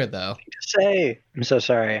 October though. Say, I'm so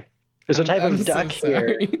sorry. There's a type of duck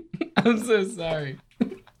here. I'm so sorry.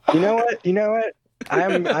 You know what?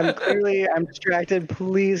 I'm distracted.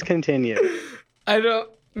 Please continue. I don't.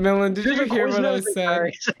 Millen, did you hear what I said?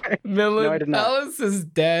 Sorry. Millen, No, I did not. Alice is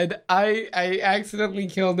dead. I accidentally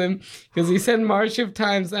killed him because he said March of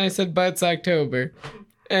Times and I said, but it's October.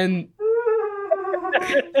 And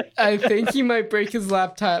I think he might break his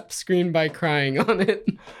laptop screen by crying on it.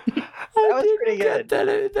 That was pretty good.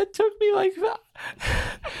 That took me like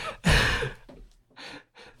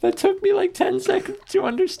that took me like 10 seconds to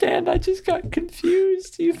understand. I just got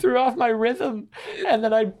confused. You threw off my rhythm, and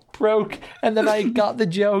then I broke, and then I got the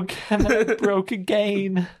joke, and then I broke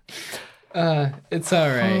again. It's all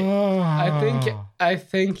right. I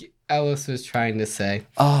think Ellis was trying to say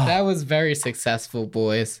that was very successful,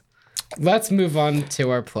 boys. Let's move on to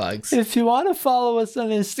our plugs. If you want to follow us on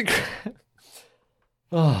Instagram.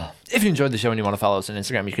 If you enjoyed the show and you want to follow us on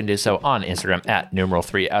Instagram, you can do so on Instagram at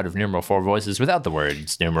numeral3 out of numeral 4 voices without the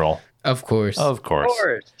words numeral. Of course. Of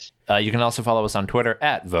course. You can also follow us on Twitter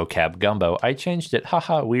at vocabgumbo. I changed it.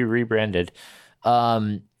 Haha, we rebranded. We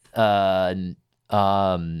have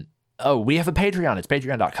a Patreon. It's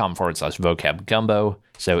patreon.com/vocabgumbo.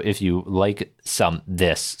 So if you like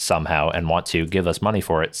this somehow and want to give us money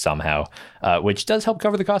for it somehow, which does help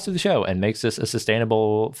cover the cost of the show and makes this a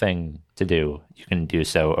sustainable thing to do, you can do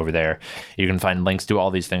so over there. You can find links to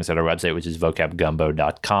all these things at our website, which is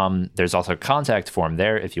vocabgumbo.com. There's also a contact form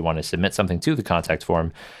there if you want to submit something to the contact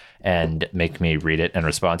form and make me read it and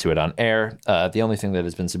respond to it on air. The only thing that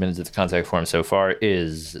has been submitted to the contact form so far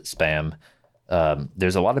is spam.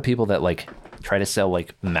 There's a lot of people that like try to sell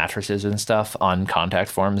like mattresses and stuff on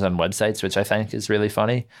contact forms on websites, which I think is really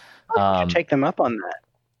funny. We should take them up on that.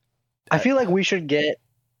 I feel like we should get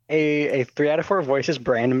a 3 out of 4 voices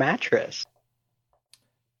brand mattress.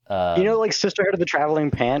 Like Sisterhood of the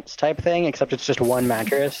Traveling Pants type thing, except it's just one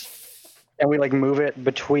mattress, and we like move it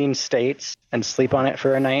between states and sleep on it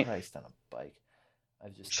for a night. Christ on a bike.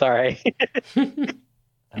 Sorry.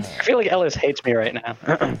 I feel like Ellis hates me right now,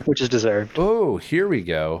 which is deserved. Oh, here we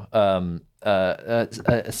go. A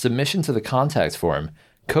submission to the contact form.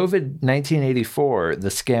 COVID 1984, the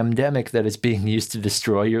scamdemic that is being used to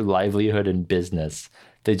destroy your livelihood and business.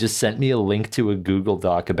 They just sent me a link to a Google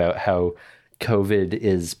Doc about how COVID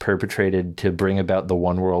is perpetrated to bring about the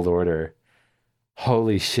one world order.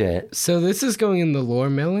 Holy shit. So this is going in the lore,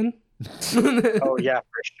 Millen? Oh, yeah,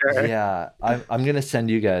 for sure. Yeah, I'm going to send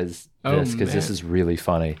you guys this because this is really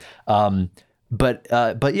funny. But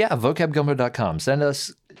yeah, vocabgumbo.com. Send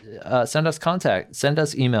us contact. Send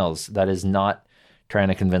us emails. That is not trying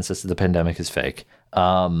to convince us that the pandemic is fake.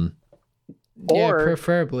 Yeah,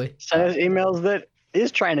 preferably. Send us emails that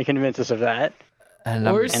is trying to convince us of that. And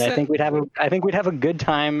I think we'd have a good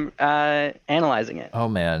time analyzing it. Oh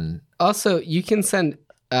man. Also, you can send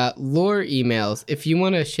lore emails if you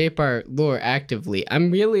want to shape our lore actively.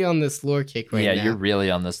 I'm really on this lore kick right now. Yeah, you're really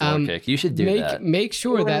on this lore kick. You should do that. Make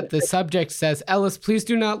sure that the subject says, Ellis, please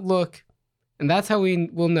do not look. And that's how we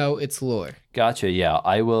will know it's lore. Gotcha. Yeah,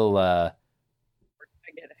 I will.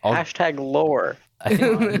 Hashtag lore. I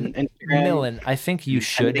think, Instagram. Millen, I think you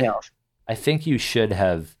should. I think you should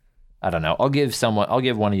have. I don't know. I'll give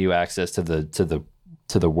one of you access to the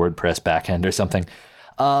WordPress backend or something.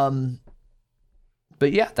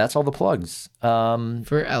 But yeah, that's all the plugs.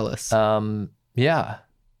 For Ellis. Yeah.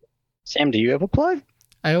 Sam, do you have a plug?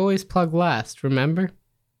 I always plug last, remember?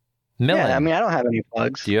 Millen. Yeah, I mean, I don't have any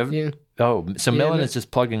plugs. Do you have? Yeah. Oh, so Millen no- is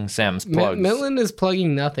just plugging Sam's plugs. Millen is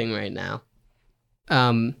plugging nothing right now.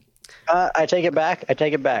 I take it back.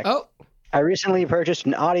 Oh, I recently purchased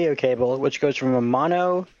an audio cable, which goes from a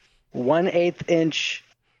mono 1/8 inch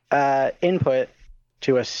input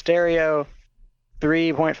to a stereo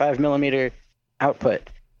 3.5 millimeter output,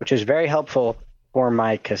 which is very helpful for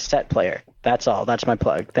my cassette player. That's all. That's my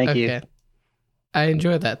plug. Thank you. okay. I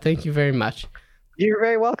enjoyed that. Thank you very much. You're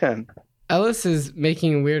very welcome. Ellis is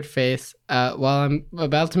making a weird face while I'm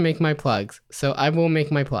about to make my plugs, so I will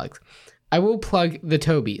make my plugs. I will plug the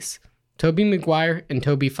Tobys, Tobey Maguire and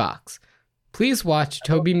Toby Fox. Please watch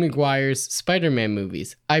Tobey Maguire's Spider-Man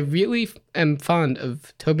movies. I really am fond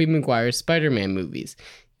of Tobey Maguire's Spider-Man movies.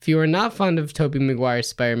 If you are not fond of Tobey Maguire's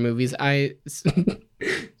Spider movies,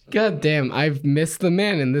 God damn, I've missed the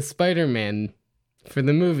man in the Spider-Man for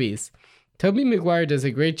the movies. Tobey Maguire does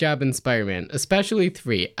a great job in Spider-Man, especially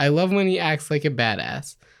 3. I love when he acts like a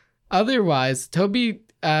badass. Otherwise, Toby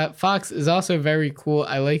Fox is also very cool.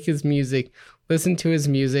 I like his music. Listen to his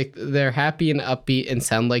music. They're happy and upbeat and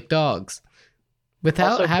sound like dogs.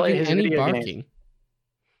 Without Also play having his any video game. barking.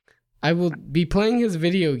 I will be playing his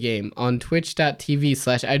video game on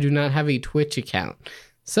twitch.tv/ I do not have a Twitch account.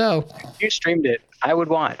 So If you streamed it, I would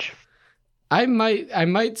watch. I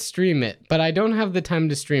might stream it, but I don't have the time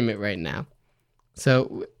to stream it right now.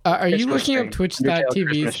 So are you Christmas looking up stream. Retail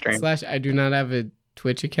Christmas stream. twitch.tv/ I do not have a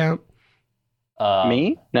Twitch account?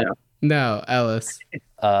 Me? No. No, Ellis.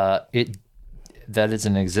 That is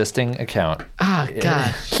an existing account. Ah,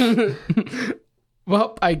 God.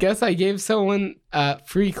 Well, I guess I gave someone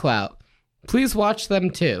free clout. Please watch them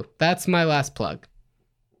too. That's my last plug.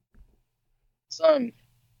 Son.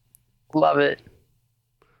 Love it.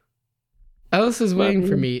 Ellis is waiting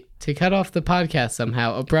for me to cut off the podcast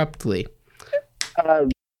somehow abruptly.